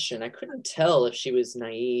question. I couldn't tell if she was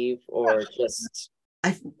naive or just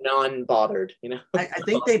non-bothered. I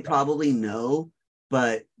think they probably know,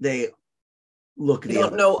 but they look the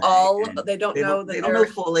other way. They don't know that they don't know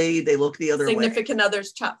fully. They look the other way. Significant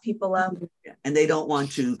others chop people up, and they don't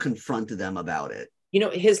want to confront them about it.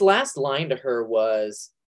 His last line to her was,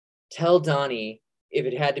 "Tell Donnie if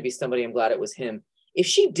it had to be somebody, I'm glad it was him." If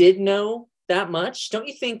she did know that much, don't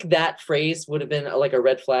you think that phrase would have been like a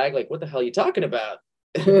red flag? Like, what the hell are you talking about?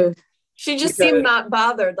 She just seemed not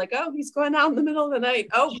bothered. Like, oh, he's going out in the middle of the night.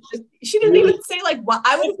 Oh, she didn't even say like, why.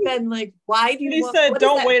 I would have been like, why do you? He said,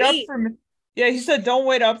 "Don't wait up for me." Yeah, he said, "Don't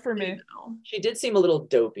wait up for me." She did seem a little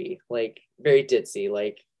dopey, like very ditzy.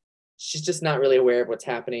 Like she's just not really aware of what's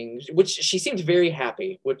happening. Which she seemed very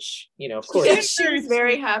happy. Which of course, she was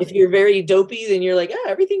very happy. If you're very dopey, then you're like,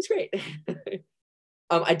 everything's great.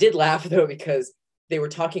 I did laugh though because they were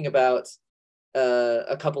talking about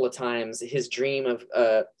a couple of times his dream of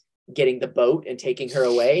getting the boat and taking her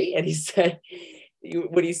away, and he said,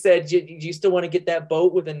 "What he said? Do you still want to get that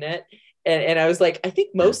boat with a net?" And I was like, I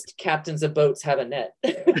think most captains of boats have a net.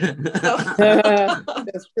 That's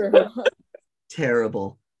true.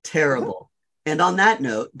 Terrible. And on that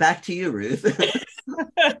note, back to you, Ruth.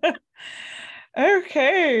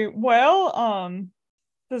 Okay. Well,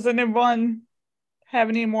 does anyone have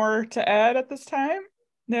any more to add at this time?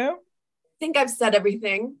 No? I think I've said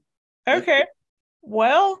everything. Okay.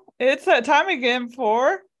 Well, it's that time again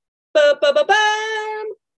for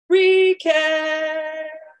recap.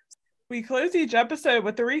 We close each episode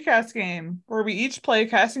with the recast game, where we each play a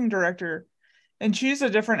casting director and choose a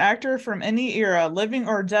different actor from any era, living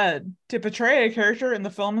or dead, to portray a character in the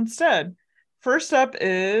film instead. First up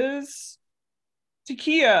is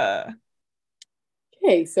Takia.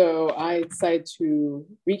 Okay, so I decided to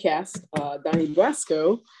recast Donnie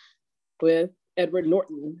Brasco with Edward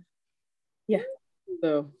Norton. Yeah,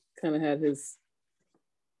 so kind of had his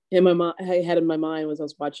in my mind. I had in my mind was I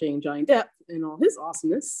was watching Johnny Depp and all his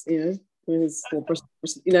awesomeness. His little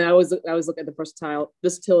I always look at the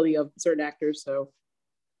versatility of certain actors. So,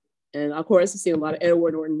 and of course, I've seen a lot of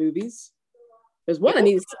Edward Norton movies. There's one I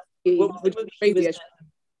need to see, which is crazy.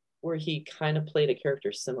 Where he kind of played a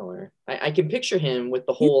character similar. I can picture him with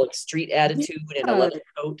the whole like, street attitude and a leather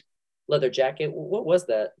coat, leather jacket. What was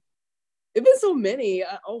that? It's been so many.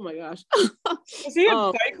 Oh my gosh. Was he in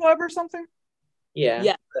Fight Club or something?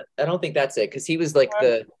 Yeah. I don't think that's it because he was like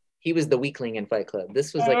he was the weakling in Fight Club.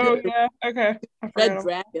 This was like okay. Red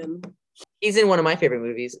Dragon. He's in one of my favorite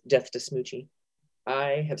movies, Death to Smoochie.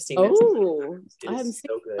 I have seen it. I haven't seen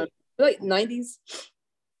so good. Like 90s.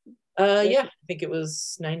 Yeah, I think it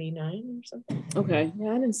was 99 or something. Okay,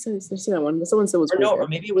 yeah, I didn't see that one. Someone said it was. Or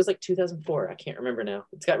maybe it was like 2004. I can't remember now.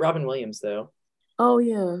 It's got Robin Williams though. Oh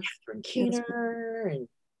yeah, Catherine Keener and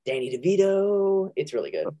Danny DeVito. It's really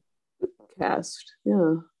good. Cast,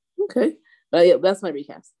 yeah. Okay, yeah, that's my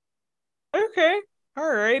recast. Okay,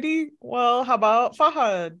 alrighty. Well, how about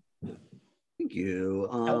Fahad? Thank you.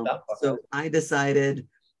 So I decided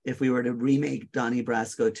if we were to remake Donnie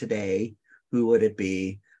Brasco today, who would it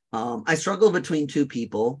be? I struggled between two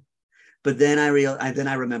people, but then I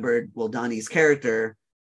remembered, well, Donnie's character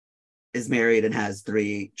is married and has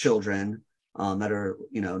 3 children that are,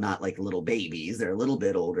 not like little babies. They're a little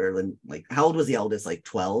bit older than, like, how old was the eldest? Like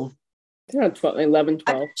 12? They're on 12, 11,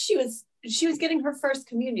 12. She was getting her first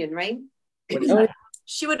communion, right?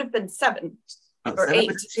 She would have been 7 or 8.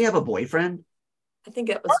 Did she have a boyfriend? I think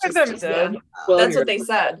it was just dead. Well, that's what they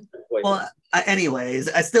said. Well, anyways,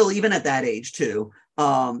 I still, even at that age too.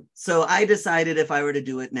 So I decided if I were to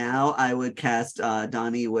do it now, I would cast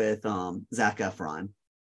Donnie with Zac Efron.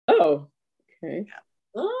 Oh, okay. Yeah.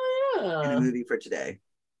 Oh yeah. In a movie for today.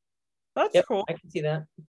 That's cool. I can see that.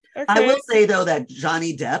 Okay. I will say though that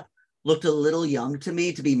Johnny Depp looked a little young to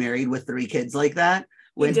me to be married with 3 kids like that.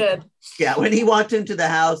 He did. Yeah, when he walked into the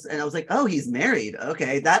house and I was like, oh, he's married.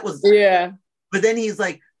 Okay, that was But then he's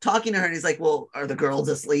like talking to her and he's like, well, are the girls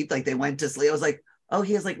asleep? Like they went to sleep. I was like, oh,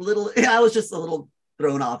 he has like little, I was just a little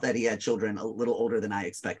thrown off that he had children a little older than I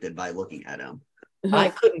expected by looking at him. I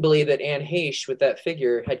couldn't believe that Anne Heche with that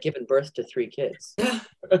figure had given birth to 3 kids.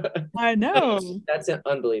 I know. That's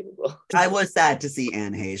unbelievable. I was sad to see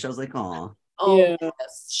Anne Heche. I was like, oh. Oh, yeah.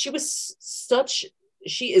 Yes. She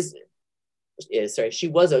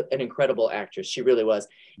was an incredible actress. She really was.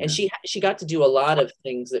 And she got to do a lot of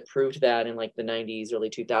things that proved that in like the 90s,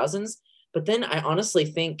 early 2000s. But then I honestly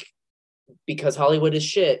think because Hollywood is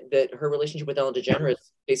shit, that her relationship with Ellen DeGeneres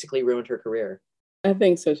basically ruined her career. I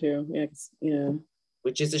think so too. Yeah.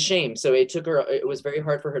 Which is a shame. So it was very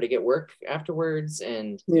hard for her to get work afterwards.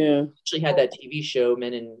 And she had that TV show,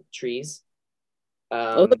 Men in Trees.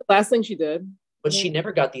 The last thing she did. But she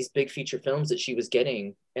never got these big feature films that she was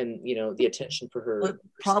getting, and the attention for her. It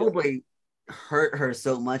probably hurt her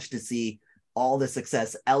so much to see all the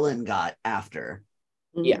success Ellen got after.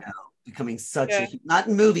 Yeah, becoming such a, not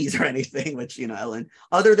in movies or anything, which Ellen,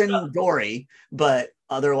 other than Dory, but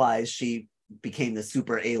otherwise she became the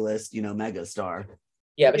super A-list, mega star.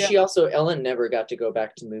 Yeah, but Ellen never got to go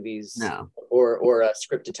back to movies, or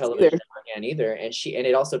scripted television again either. And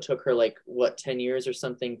it also took her 10 years or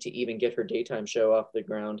something to even get her daytime show off the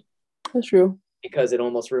ground. That's true. Because it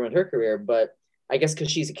almost ruined her career. But I guess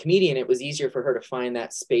because she's a comedian, it was easier for her to find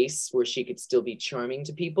that space where she could still be charming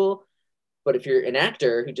to people. But if you're an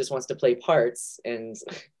actor who just wants to play parts and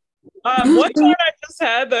one thought I just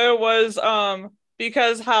had though was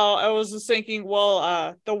because how I was just thinking,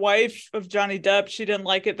 well, the wife of Johnny Depp, she didn't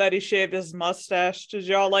like it that he shaved his mustache. Did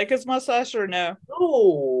y'all like his mustache or no?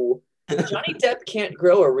 No. Johnny Depp can't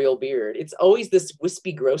grow a real beard. It's always this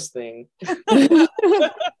wispy, gross thing. I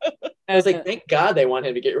was like, thank God they want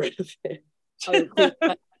him to get rid of it.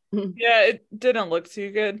 Yeah, it didn't look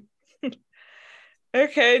too good.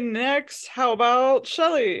 Okay, next, how about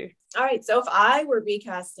Shelley? All right, so if I were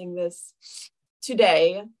recasting this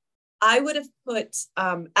today, I would have put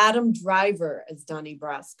Adam Driver as Donnie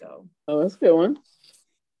Brasco. Oh, that's a good one.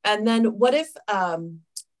 And then what if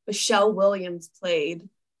Michelle Williams played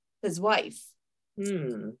his wife?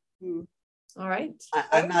 All right.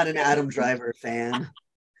 I'm not an Adam Driver fan.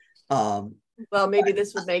 Well, maybe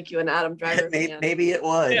this would make you an Adam Driver fan. Maybe it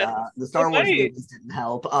would. Yeah. The Star Wars movies didn't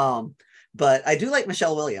help. But I do like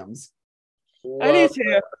Michelle Williams. I do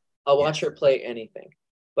too. I'll watch her play anything.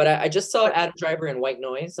 But I just saw Adam Driver in White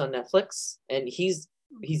Noise on Netflix, and he's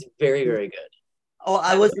very, very good. Oh,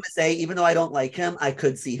 I was going to say, even though I don't like him, I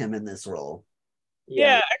could see him in this role.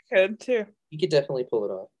 Yeah, I could too. He could definitely pull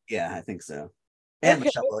it off. Yeah, I think so. And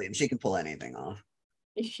Michelle Williams, she can pull anything off.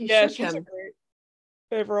 She's great.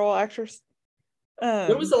 overall actress.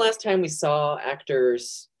 When was the last time we saw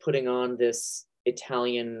actors putting on this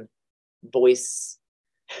Italian voice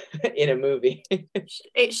in a movie?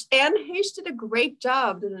 Anne Heche did a great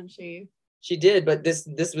job, didn't she? She did, but this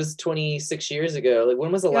was 26 years ago. Like,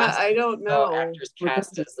 when was the last I don't know. actors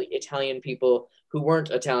cast as like Italian people who weren't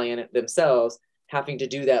Italian themselves having to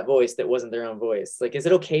do that voice that wasn't their own voice? Like, is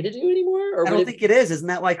it okay to do anymore? Or I don't think it is. Isn't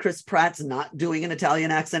that why Chris Pratt's not doing an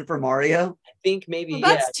Italian accent for Mario? I think maybe, well,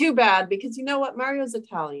 that's too bad, because you know what? Mario's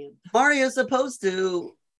Italian. Mario's supposed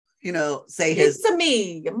to, say his... It's a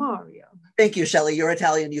me, Mario. Thank you, Shelley. You're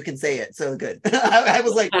Italian. You can say it. So good. I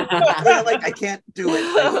was like, I can't do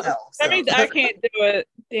it myself. So. That means I can't do it.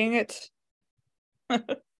 Dang it.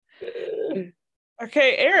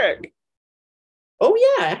 Okay, Eric. Oh,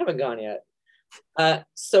 yeah. I haven't gone yet.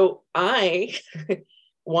 So I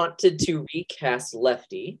wanted to recast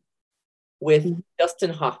Lefty with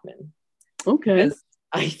Dustin Hoffman. Okay.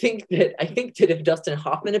 I think that if Dustin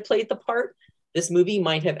Hoffman had played the part, this movie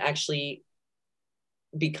might have actually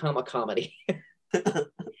become a comedy.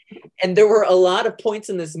 And there were a lot of points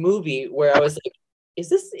in this movie where I was like, is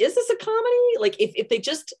this a comedy? Like, if they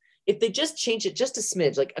just change it just a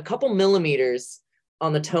smidge, like a couple millimeters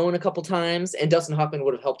on the tone a couple times, and Dustin Hoffman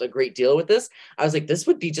would have helped a great deal with this. I was like, this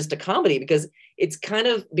would be just a comedy, because it's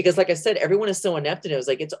because like I said, everyone is so inept, and it was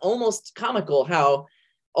like, it's almost comical how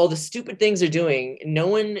all the stupid things they're doing, no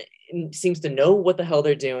one seems to know what the hell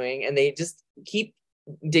they're doing, and they just keep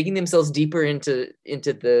digging themselves deeper into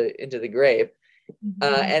the grave.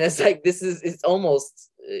 And it's like, it's almost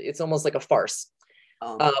like a farce.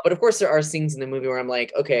 But of course there are scenes in the movie where I'm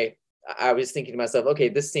like, okay, I was thinking to myself, okay,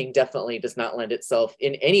 this scene definitely does not lend itself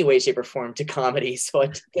in any way, shape, or form to comedy, so I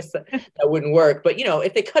guess that wouldn't work. But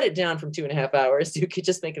if they cut it down from 2.5 hours, you could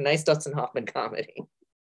just make a nice Dustin Hoffman comedy.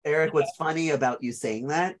 Eric, what's funny about you saying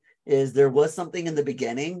that is there was something in the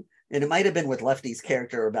beginning, and it might have been with Lefty's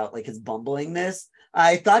character about like his bumblingness.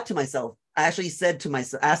 I thought to myself, I actually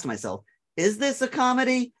asked myself, is this a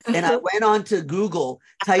comedy? And I went on to Google,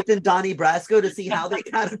 typed in Donnie Brasco to see how they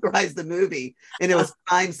categorized the movie, and it was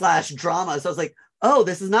crime/drama. So I was like, oh,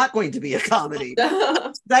 this is not going to be a comedy.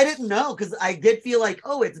 I didn't know, because I did feel like,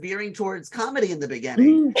 oh, it's veering towards comedy in the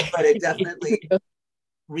beginning, but it definitely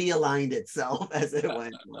realigned itself as it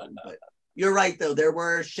went on. But you're right, though. There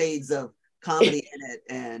were shades of comedy in it,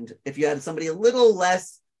 and if you had somebody a little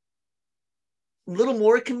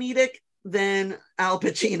more comedic than Al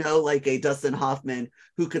Pacino, like a Dustin Hoffman,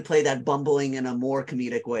 who could play that bumbling in a more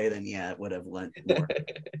comedic way, then it would have lent more.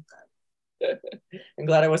 I'm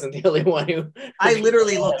glad I wasn't the only one who... I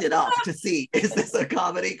literally looked it up to see, is this a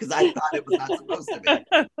comedy? Because I thought it was not supposed to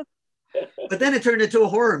be. But then it turned into a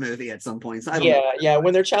horror movie at some point. So I don't know. Yeah.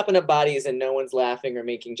 When they're chopping up bodies and no one's laughing or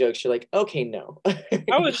making jokes, you're like, okay, no.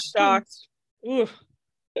 I was shocked. Oof.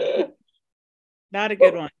 Not a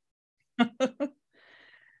good one.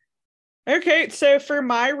 Okay, so for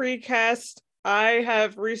my recast, I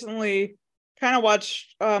have recently kind of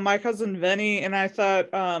watched My Cousin Vinny, and I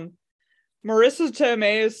thought Marissa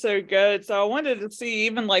Tomei is so good, so I wanted to see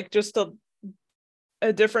even like just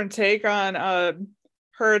a different take on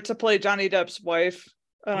her to play Johnny Depp's wife.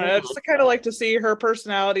 I just kind of like to see her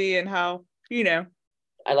personality and how, I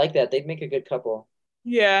like that. They'd make a good couple.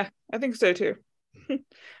 Yeah, I think so too.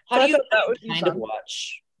 How do you kind of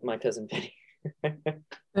watch My Cousin Vinny?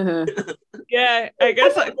 Yeah, I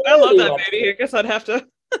guess I love that movie. I guess I'd have to.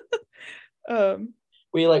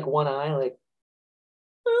 Were you like one eye, like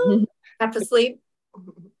have to sleep?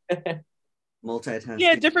 Multitasking.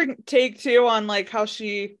 Yeah, different take too on like how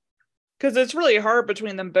she, because it's really hard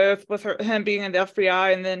between them both, with him being in the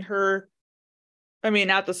FBI and then her. I mean,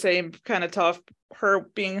 not the same kind of tough. Her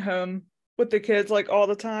being home with the kids like all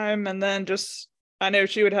the time, and then just I know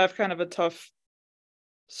she would have kind of a tough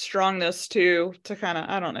strongness too, to kind of,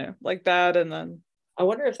 I don't know, like that. And then I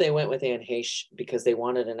wonder if they went with Anne Heche because they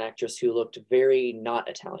wanted an actress who looked very not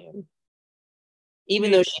Italian, even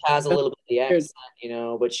though she has a little bit of the accent,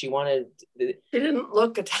 but she wanted. She didn't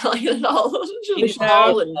look Italian at all. She was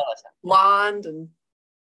tall and blonde, and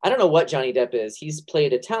I don't know what Johnny Depp is. He's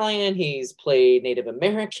played Italian. He's played Native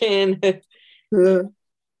American. I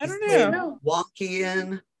don't know.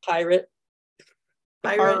 Wonkian. Pirate.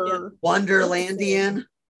 Yeah. Wonderlandian.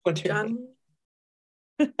 John.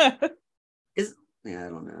 I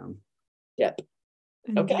don't know. Yep.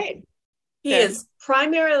 Okay. He is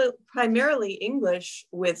primarily English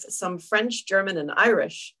with some French, German, and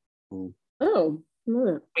Irish. Oh.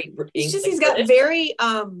 Wait, He's got very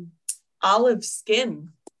olive skin.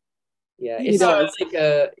 Yeah, it sounds like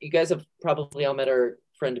you guys have probably all met our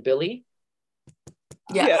friend Billy.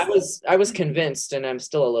 Yes. I was convinced, and I'm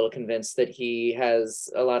still a little convinced, that he has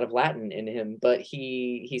a lot of Latin in him, but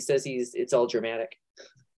he says it's all dramatic.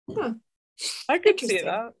 Huh. I could see Interesting.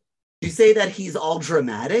 that. You say that he's all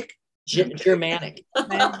dramatic? Germanic.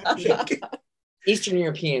 Eastern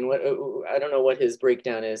European. What I don't know what his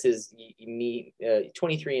breakdown is. His me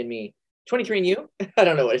 23andMe. 23andYou? I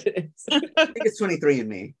don't know what it is. I think it's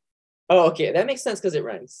 23andMe. Oh, okay. That makes sense because it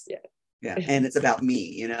rhymes. Yeah. Yeah, and it's about me,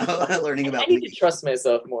 you know, learning about I need me. to trust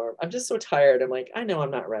myself more. I'm just so tired. I'm like, I know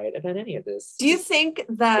I'm not right about any of this. Do you think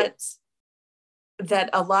that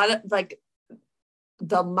a lot of like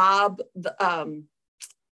the mob,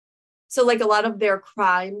 so like a lot of their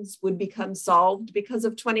crimes would become solved because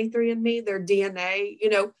of 23andMe, their DNA, you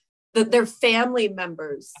know, that their family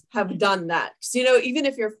members have done that. So, you know, even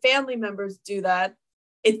if your family members do that,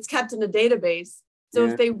 it's kept in a database. So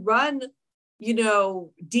if they run, you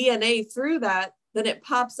know, DNA through that, then it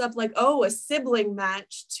pops up like, oh, a sibling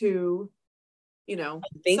match to, you know.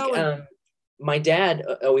 I think my dad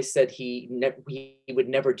always said he would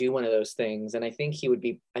never do one of those things, and I think he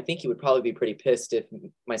would probably be pretty pissed if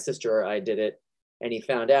my sister or I did it, and he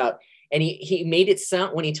found out. And he made it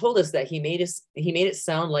sound, when he told us that, he made it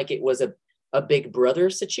sound like it was a Big Brother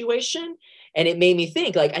situation. And it made me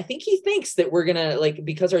think, like, I think he thinks that we're gonna, like,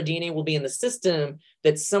 because our DNA will be in the system,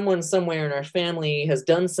 that someone somewhere in our family has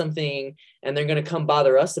done something and they're gonna come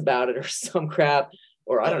bother us about it or some crap.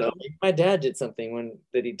 Or I don't know, maybe my dad did something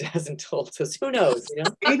that he hasn't told us. Who knows? You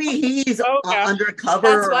know? Maybe he's undercover.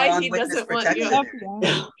 That's or why on he witness doesn't want you. protection.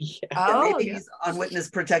 Maybe he's on witness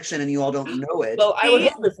protection and you all don't know it. Well, I would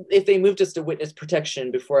hope if they moved us to witness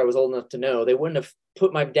protection before I was old enough to know, they wouldn't have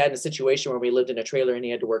put my dad in a situation where we lived in a trailer and he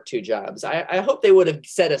had to work 2 jobs. I hope they would have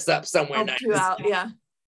set us up somewhere nice. Yeah.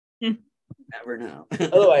 Never know.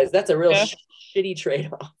 Otherwise, that's a real shitty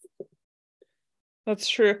trade-off. That's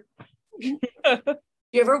true.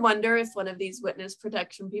 Do you ever wonder if one of these witness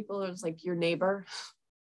protection people is like your neighbor?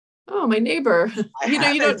 Oh, my neighbor.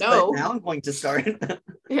 You don't know. Now I'm going to start.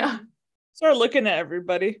 Yeah. Start looking at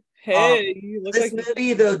everybody. Hey, you look this like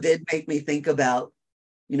movie though did make me think about,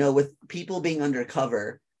 you know, with people being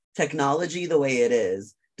undercover, technology the way it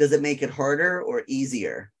is, does it make it harder or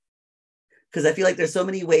easier? Because I feel like there's so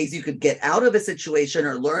many ways you could get out of a situation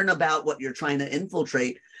or learn about what you're trying to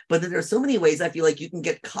infiltrate. But then there's so many ways I feel like you can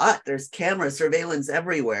get caught. There's camera surveillance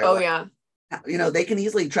everywhere. Oh, yeah. You know, they can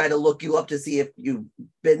easily try to look you up to see if you've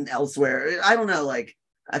been elsewhere. I don't know. Like,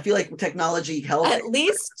 I feel like technology helps. At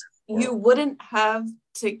least you wouldn't have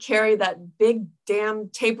to carry that big damn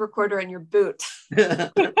tape recorder in your boot.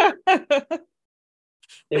 At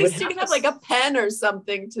least you can have like a pen or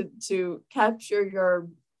something to capture your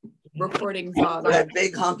recordings on. Or that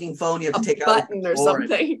big honking phone you have to take out of the button or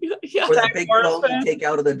something. Yeah. Or that big phone you take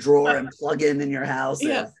out of the drawer and plug in your house.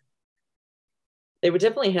 Yeah. They would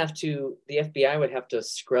definitely have to, the FBI would have to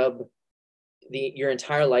scrub your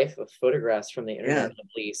entire life of photographs from the internet, at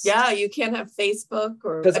least. Yeah, you can't have Facebook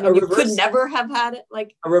or you could never have had it.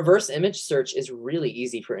 Like a reverse image search is really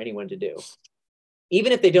easy for anyone to do.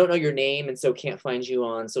 Even if they don't know your name and so can't find you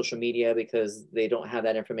on social media because they don't have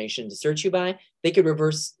that information to search you by, they could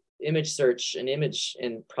reverse image search an image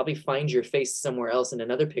and probably find your face somewhere else in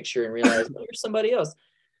another picture and realize, oh, you're somebody else.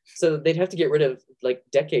 So they'd have to get rid of like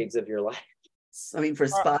decades of your life. I mean, for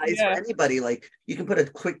spies, for anybody, like you can put a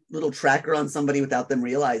quick little tracker on somebody without them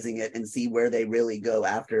realizing it and see where they really go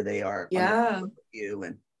after they are. You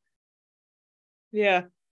and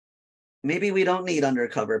maybe we don't need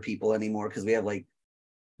undercover people anymore because we have like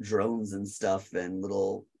drones and stuff and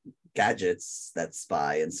little gadgets that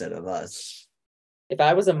spy instead of us. If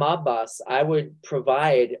I was a mob boss, I would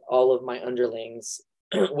provide all of my underlings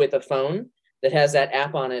with a phone that has that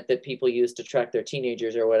app on it that people use to track their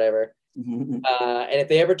teenagers or whatever. And if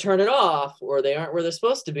they ever turn it off or they aren't where they're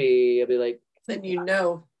supposed to be, I'll be like, then you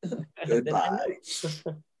know. Goodbye.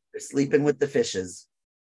 They're sleeping with the fishes.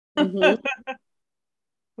 That's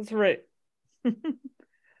right.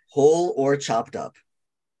 Whole or chopped up?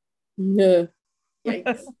 No.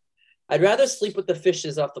 Yikes. I'd rather sleep with the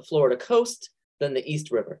fishes off the Florida coast than the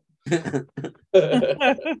East River.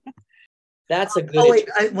 That's a good.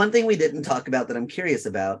 One thing we didn't talk about that I'm curious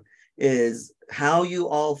about is how you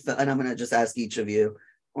all felt, and I'm going to just ask each of you,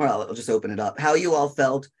 or I'll just open it up, how you all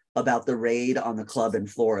felt about the raid on the club in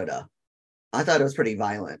Florida. I thought it was pretty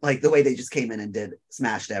violent, like the way they just came in and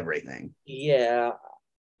smashed everything. Yeah,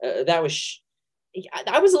 that was.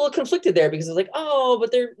 I was a little conflicted there because I was like, oh,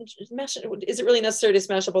 but they're smashing. Is it really necessary to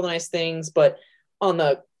smash up all the nice things? But on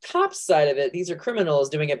the cops side of it, these are criminals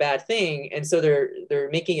doing a bad thing, and so they're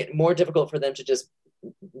making it more difficult for them to just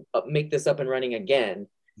make this up and running again.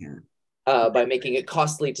 Yeah. by making it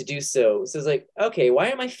costly to do so. So it's like, okay, why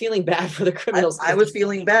am I feeling bad for the criminals? I was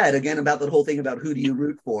feeling bad again about the whole thing about who do you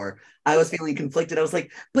root for. I was feeling conflicted. I was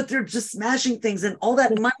like, but they're just smashing things, and all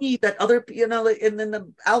that money that other, and then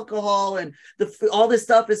the alcohol and all this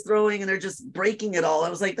stuff is throwing, and they're just breaking it all. I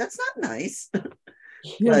was like, that's not nice.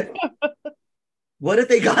 But what if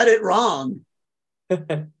they got it wrong?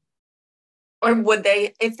 Or would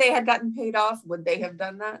they, if they had gotten paid off, would they have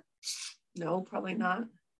done that? No, probably not.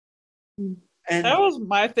 And That was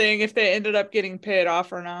my thing, if they ended up getting paid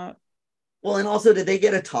off or not. well, and also, did they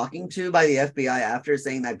get a talking to by the FBI after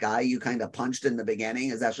saying that guy you kind of punched in the beginning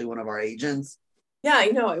is actually one of our agents? Yeah, I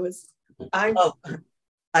know. It was.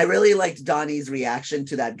 I really liked Donnie's reaction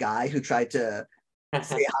to that guy who tried to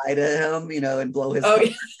say hi to him, and blow his Oh,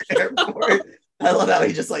 yeah. airport. I love how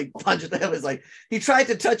he just like punched him. It's like he tried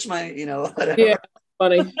to touch my, whatever. Yeah,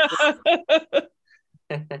 funny.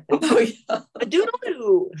 Oh, yeah. A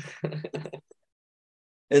doodle-doo.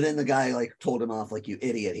 And then the guy like told him off like, you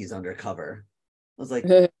idiot, he's undercover. I was like,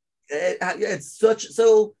 it's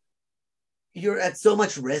so you're at so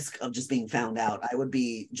much risk of just being found out. I would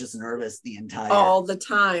be just nervous the entire All the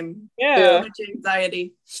time. Yeah. So much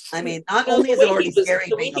anxiety. I mean, not only is it already scary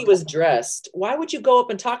The way he was dressed, why would you go up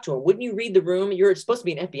and talk to him? Wouldn't you read the room? You're supposed to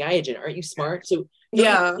be an FBI agent. Aren't you smart? So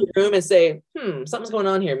Yeah. read the room and say, something's going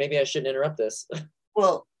on here. Maybe I shouldn't interrupt this.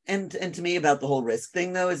 Well, and to me about the whole risk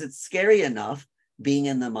thing though, is it's scary enough being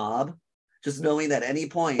in the mob, just knowing that at any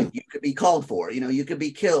point you could be called for, you could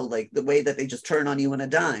be killed, like the way that they just turn on you on a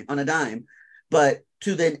dime. But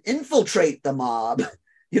to then infiltrate the mob,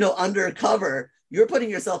 undercover, you're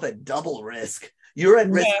putting yourself at double risk. You're at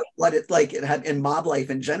risk of what it's like in mob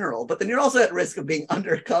life in general, but then you're also at risk of being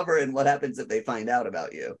undercover and what happens if they find out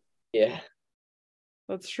about you. Yeah.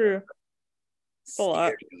 That's true. A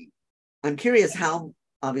lot. I'm curious how,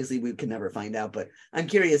 obviously we can never find out, but I'm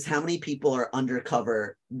curious how many people are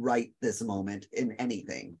undercover right this moment in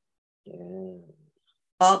anything. Yeah.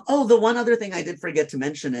 The one other thing I did forget to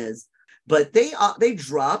mention is, but they word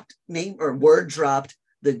dropped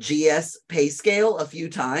the GS pay scale a few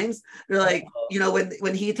times. They're like,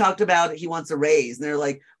 when he talked about he wants a raise, and they're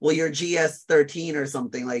like, well, you're GS 13 or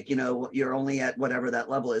something, like, you're only at whatever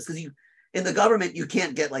that level is. Because in the government, you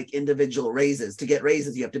can't get like individual raises. To get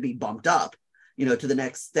raises, you have to be bumped up, to the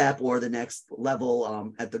next step or the next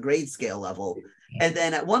level at the grade scale level. And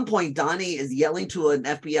then at one point, Donnie is yelling to an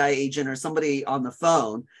FBI agent or somebody on the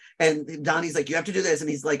phone. And Donnie's like, you have to do this. And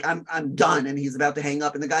he's like, I'm done. And he's about to hang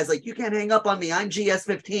up. And the guy's like, you can't hang up on me. I'm GS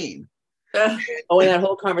 15. And that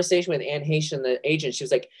whole conversation with Anne Haitian, the agent, she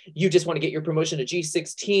was like, you just want to get your promotion to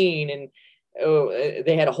G16. And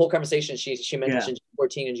they had a whole conversation. She mentioned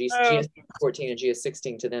G14 and GS14 and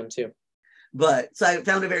GS16 to them too. But so I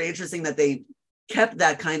found it very interesting that they kept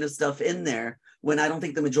that kind of stuff in there when I don't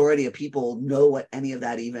think the majority of people know what any of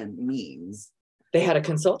that even means. They had a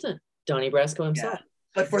consultant, Donnie Brasco himself. Yeah.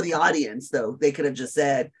 But for the audience, though, they could have just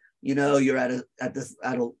said, you're at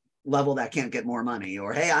a level that can't get more money,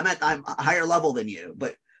 or hey, I'm a higher level than you.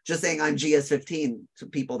 But just saying I'm GS 15 to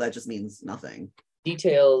people, that just means nothing.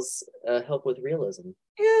 Details help with realism.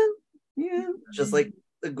 Yeah. Just like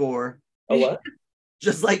the gore. Oh, what?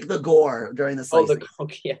 Just like the gore during the slicing.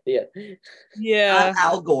 Yeah.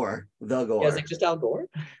 Al Gore, the Gore. Yeah, it's like just Al Gore.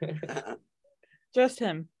 Just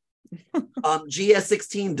him. GS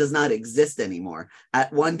 16 does not exist anymore.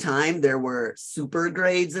 At one time, there were super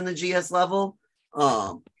grades in the GS level,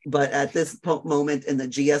 but at this moment in the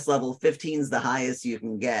GS level, 15 is the highest you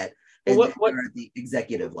can get, and what you're at the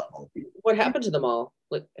executive level. What happened to them all?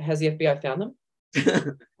 Has the FBI found them?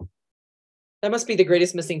 That must be the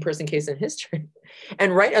greatest missing person case in history.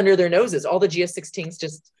 And right under their noses, all the GS 16s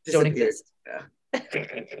just don't exist. Yeah.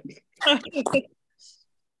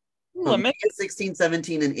 16,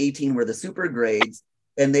 17, and 18 were the super grades,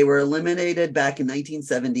 and they were eliminated back in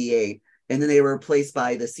 1978, and then they were replaced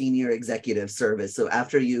by the senior executive service. So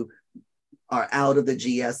after you are out of the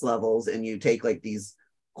GS levels and you take like these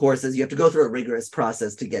courses, you have to go through a rigorous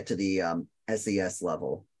process to get to the SES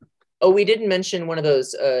level. Oh, we didn't mention one of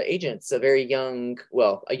those agents, a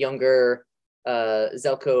younger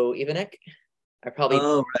Zelko Ivanek. I probably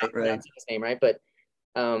right. his name right, but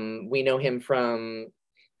we know him from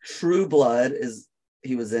True Blood.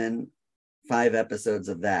 He was in 5 episodes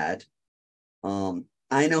of that.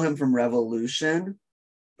 I know him from Revolution,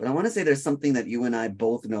 but I want to say there's something that you and I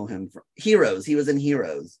both know him from. Heroes. He was in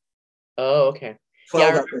Heroes. Oh, okay.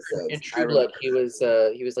 12 episodes. In True Blood, he was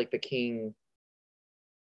like the king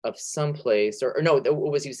of some place, or no,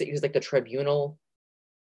 what was he? He was like the tribunal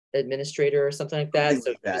administrator or something like that.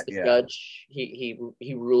 So he was the judge.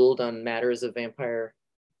 He ruled on matters of vampire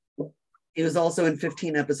He was also in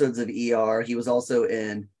 15 episodes of ER. He was also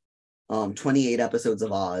in 28 episodes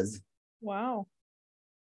of Oz. Wow.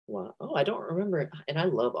 Wow. Oh, I don't remember. And I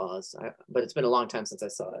love Oz, but it's been a long time since I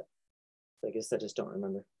saw it. So I guess I just don't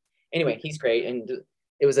remember. Anyway, he's great. And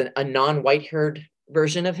it was a non-white haired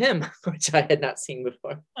version of him, which I had not seen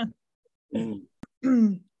before.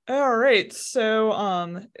 All right.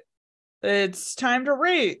 So it's time to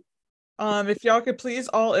rate. If y'all could please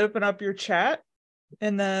all open up your chat,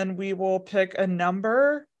 and then we will pick a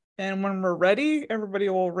number. And when we're ready, everybody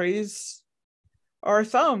will raise our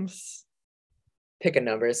thumbs. Pick a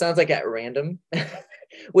number. It sounds like at random,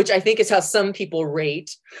 which I think is how some people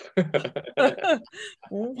rate. Forget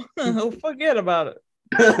about it.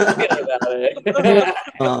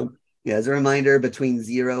 Yeah, as a reminder, between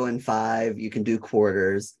 0 and 5, you can do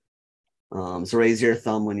quarters. So raise your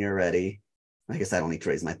thumb when you're ready. I guess I don't need to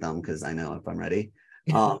raise my thumb because I know if I'm ready.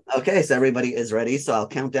 Okay, so everybody is ready. So I'll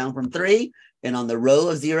count down from 3, and on the row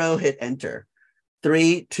of 0, hit enter.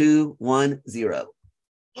 3, 2, 1, 0.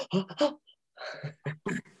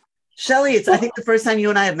 Shelly, it's I think the first time you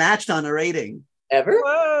and I have matched on a rating. Ever?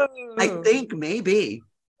 Whoa. I think maybe.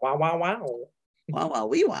 Wow, wow, wow. Wow, wow,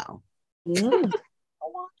 wee wow. Mm.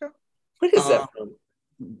 What is that from?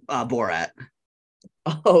 Borat.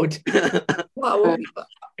 Oh, Wow.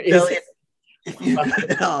 Shelly, if you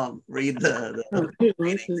could read the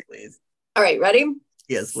ratings, please. All right, ready?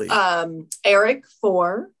 Yes, please. Eric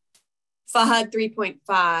 4, Fahad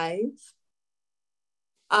 3.5,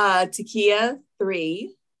 Takia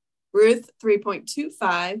 3, Ruth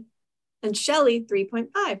 3.25, and Shelly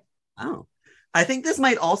 3.5. Wow. I think this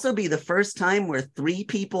might also be the first time where 3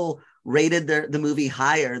 people rated the movie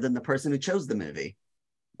higher than the person who chose the movie.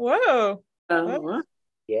 Whoa.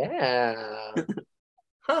 yeah.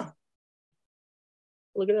 Huh.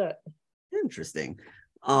 Look at that. Interesting.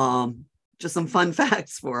 Just some fun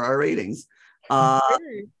facts for our ratings.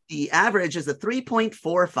 The average is a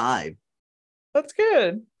 3.45. That's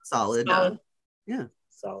good. Solid. Solid. Yeah.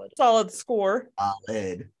 Solid score.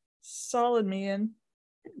 Solid, man.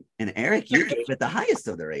 And Eric, you gave it the highest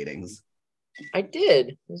of the ratings. I did.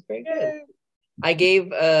 It was very good. I gave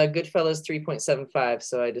Goodfellas 3.75,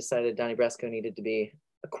 so I decided Donnie Brasco needed to be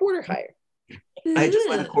a quarter higher. I just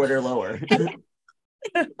went a quarter lower.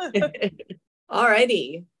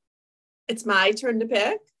 Alrighty. It's my turn to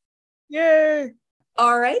pick. Yay.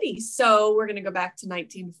 Alrighty. So we're going to go back to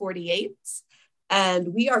 1948,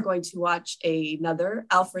 and we are going to watch another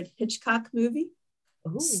Alfred Hitchcock movie.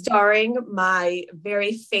 Ooh. Starring my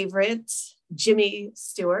very favorite Jimmy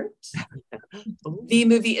Stewart. The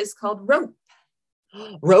movie is called Rope.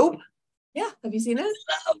 Rope? Yeah, have you seen it?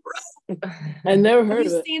 I never heard Have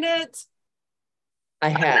of you it. seen it? I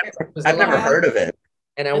have. I've never heard of it.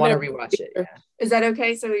 And I I want to never- rewatch it. Yeah. Is that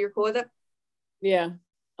okay? So you're cool with it? Yeah,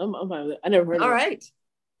 I'm fine with it. I never heard All of it. right.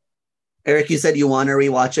 Eric, you said you want to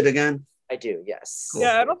rewatch it again? I do, yes. Cool.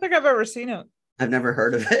 Yeah, I don't think I've ever seen it. I've never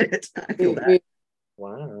heard of it. I feel bad.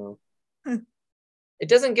 Wow.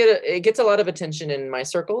 It gets a lot of attention in my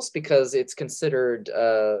circles because it's considered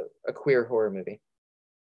a queer horror movie.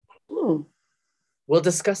 Hmm. We'll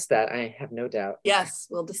discuss that, I have no doubt. Yes,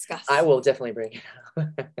 we'll discuss. I will definitely bring it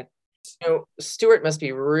up. So Stewart must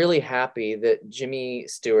be really happy that Jimmy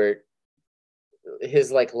Stewart,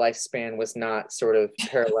 his lifespan was not sort of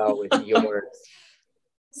parallel with yours.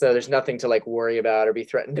 So there's nothing to worry about or be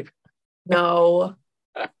threatened to. No,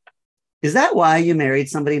 Is that why you married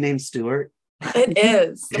somebody named Stewart? it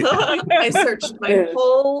is. I searched my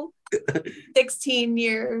whole 16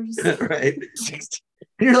 years. Right.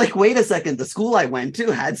 And you're like, wait a second, the school I went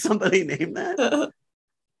to had somebody named that? Look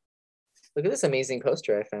at this amazing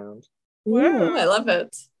poster I found. Ooh, I love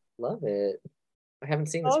it. Love it. I haven't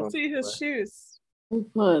seen this I'll one see his before. shoes.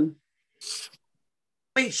 Fun.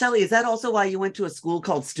 Wait, Shelly, is that also why you went to a school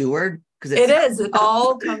called Stewart? Because It is. It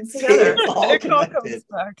all comes together. It's all It all connected. comes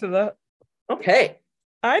back to that. Okay.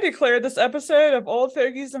 I declare this episode of Old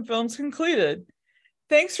Fogies and Films concluded.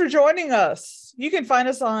 Thanks for joining us. You can find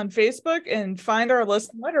us on Facebook and find our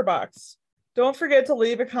list in Letterboxd. Don't forget to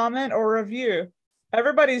leave a comment or review.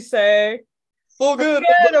 Everybody say, forget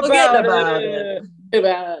about it.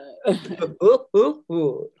 Ooh, ooh,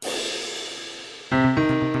 ooh.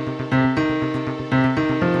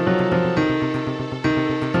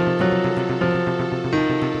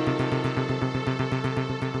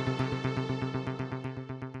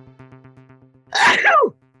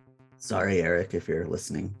 Sorry, Eric, if you're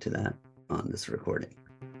listening to that on this recording.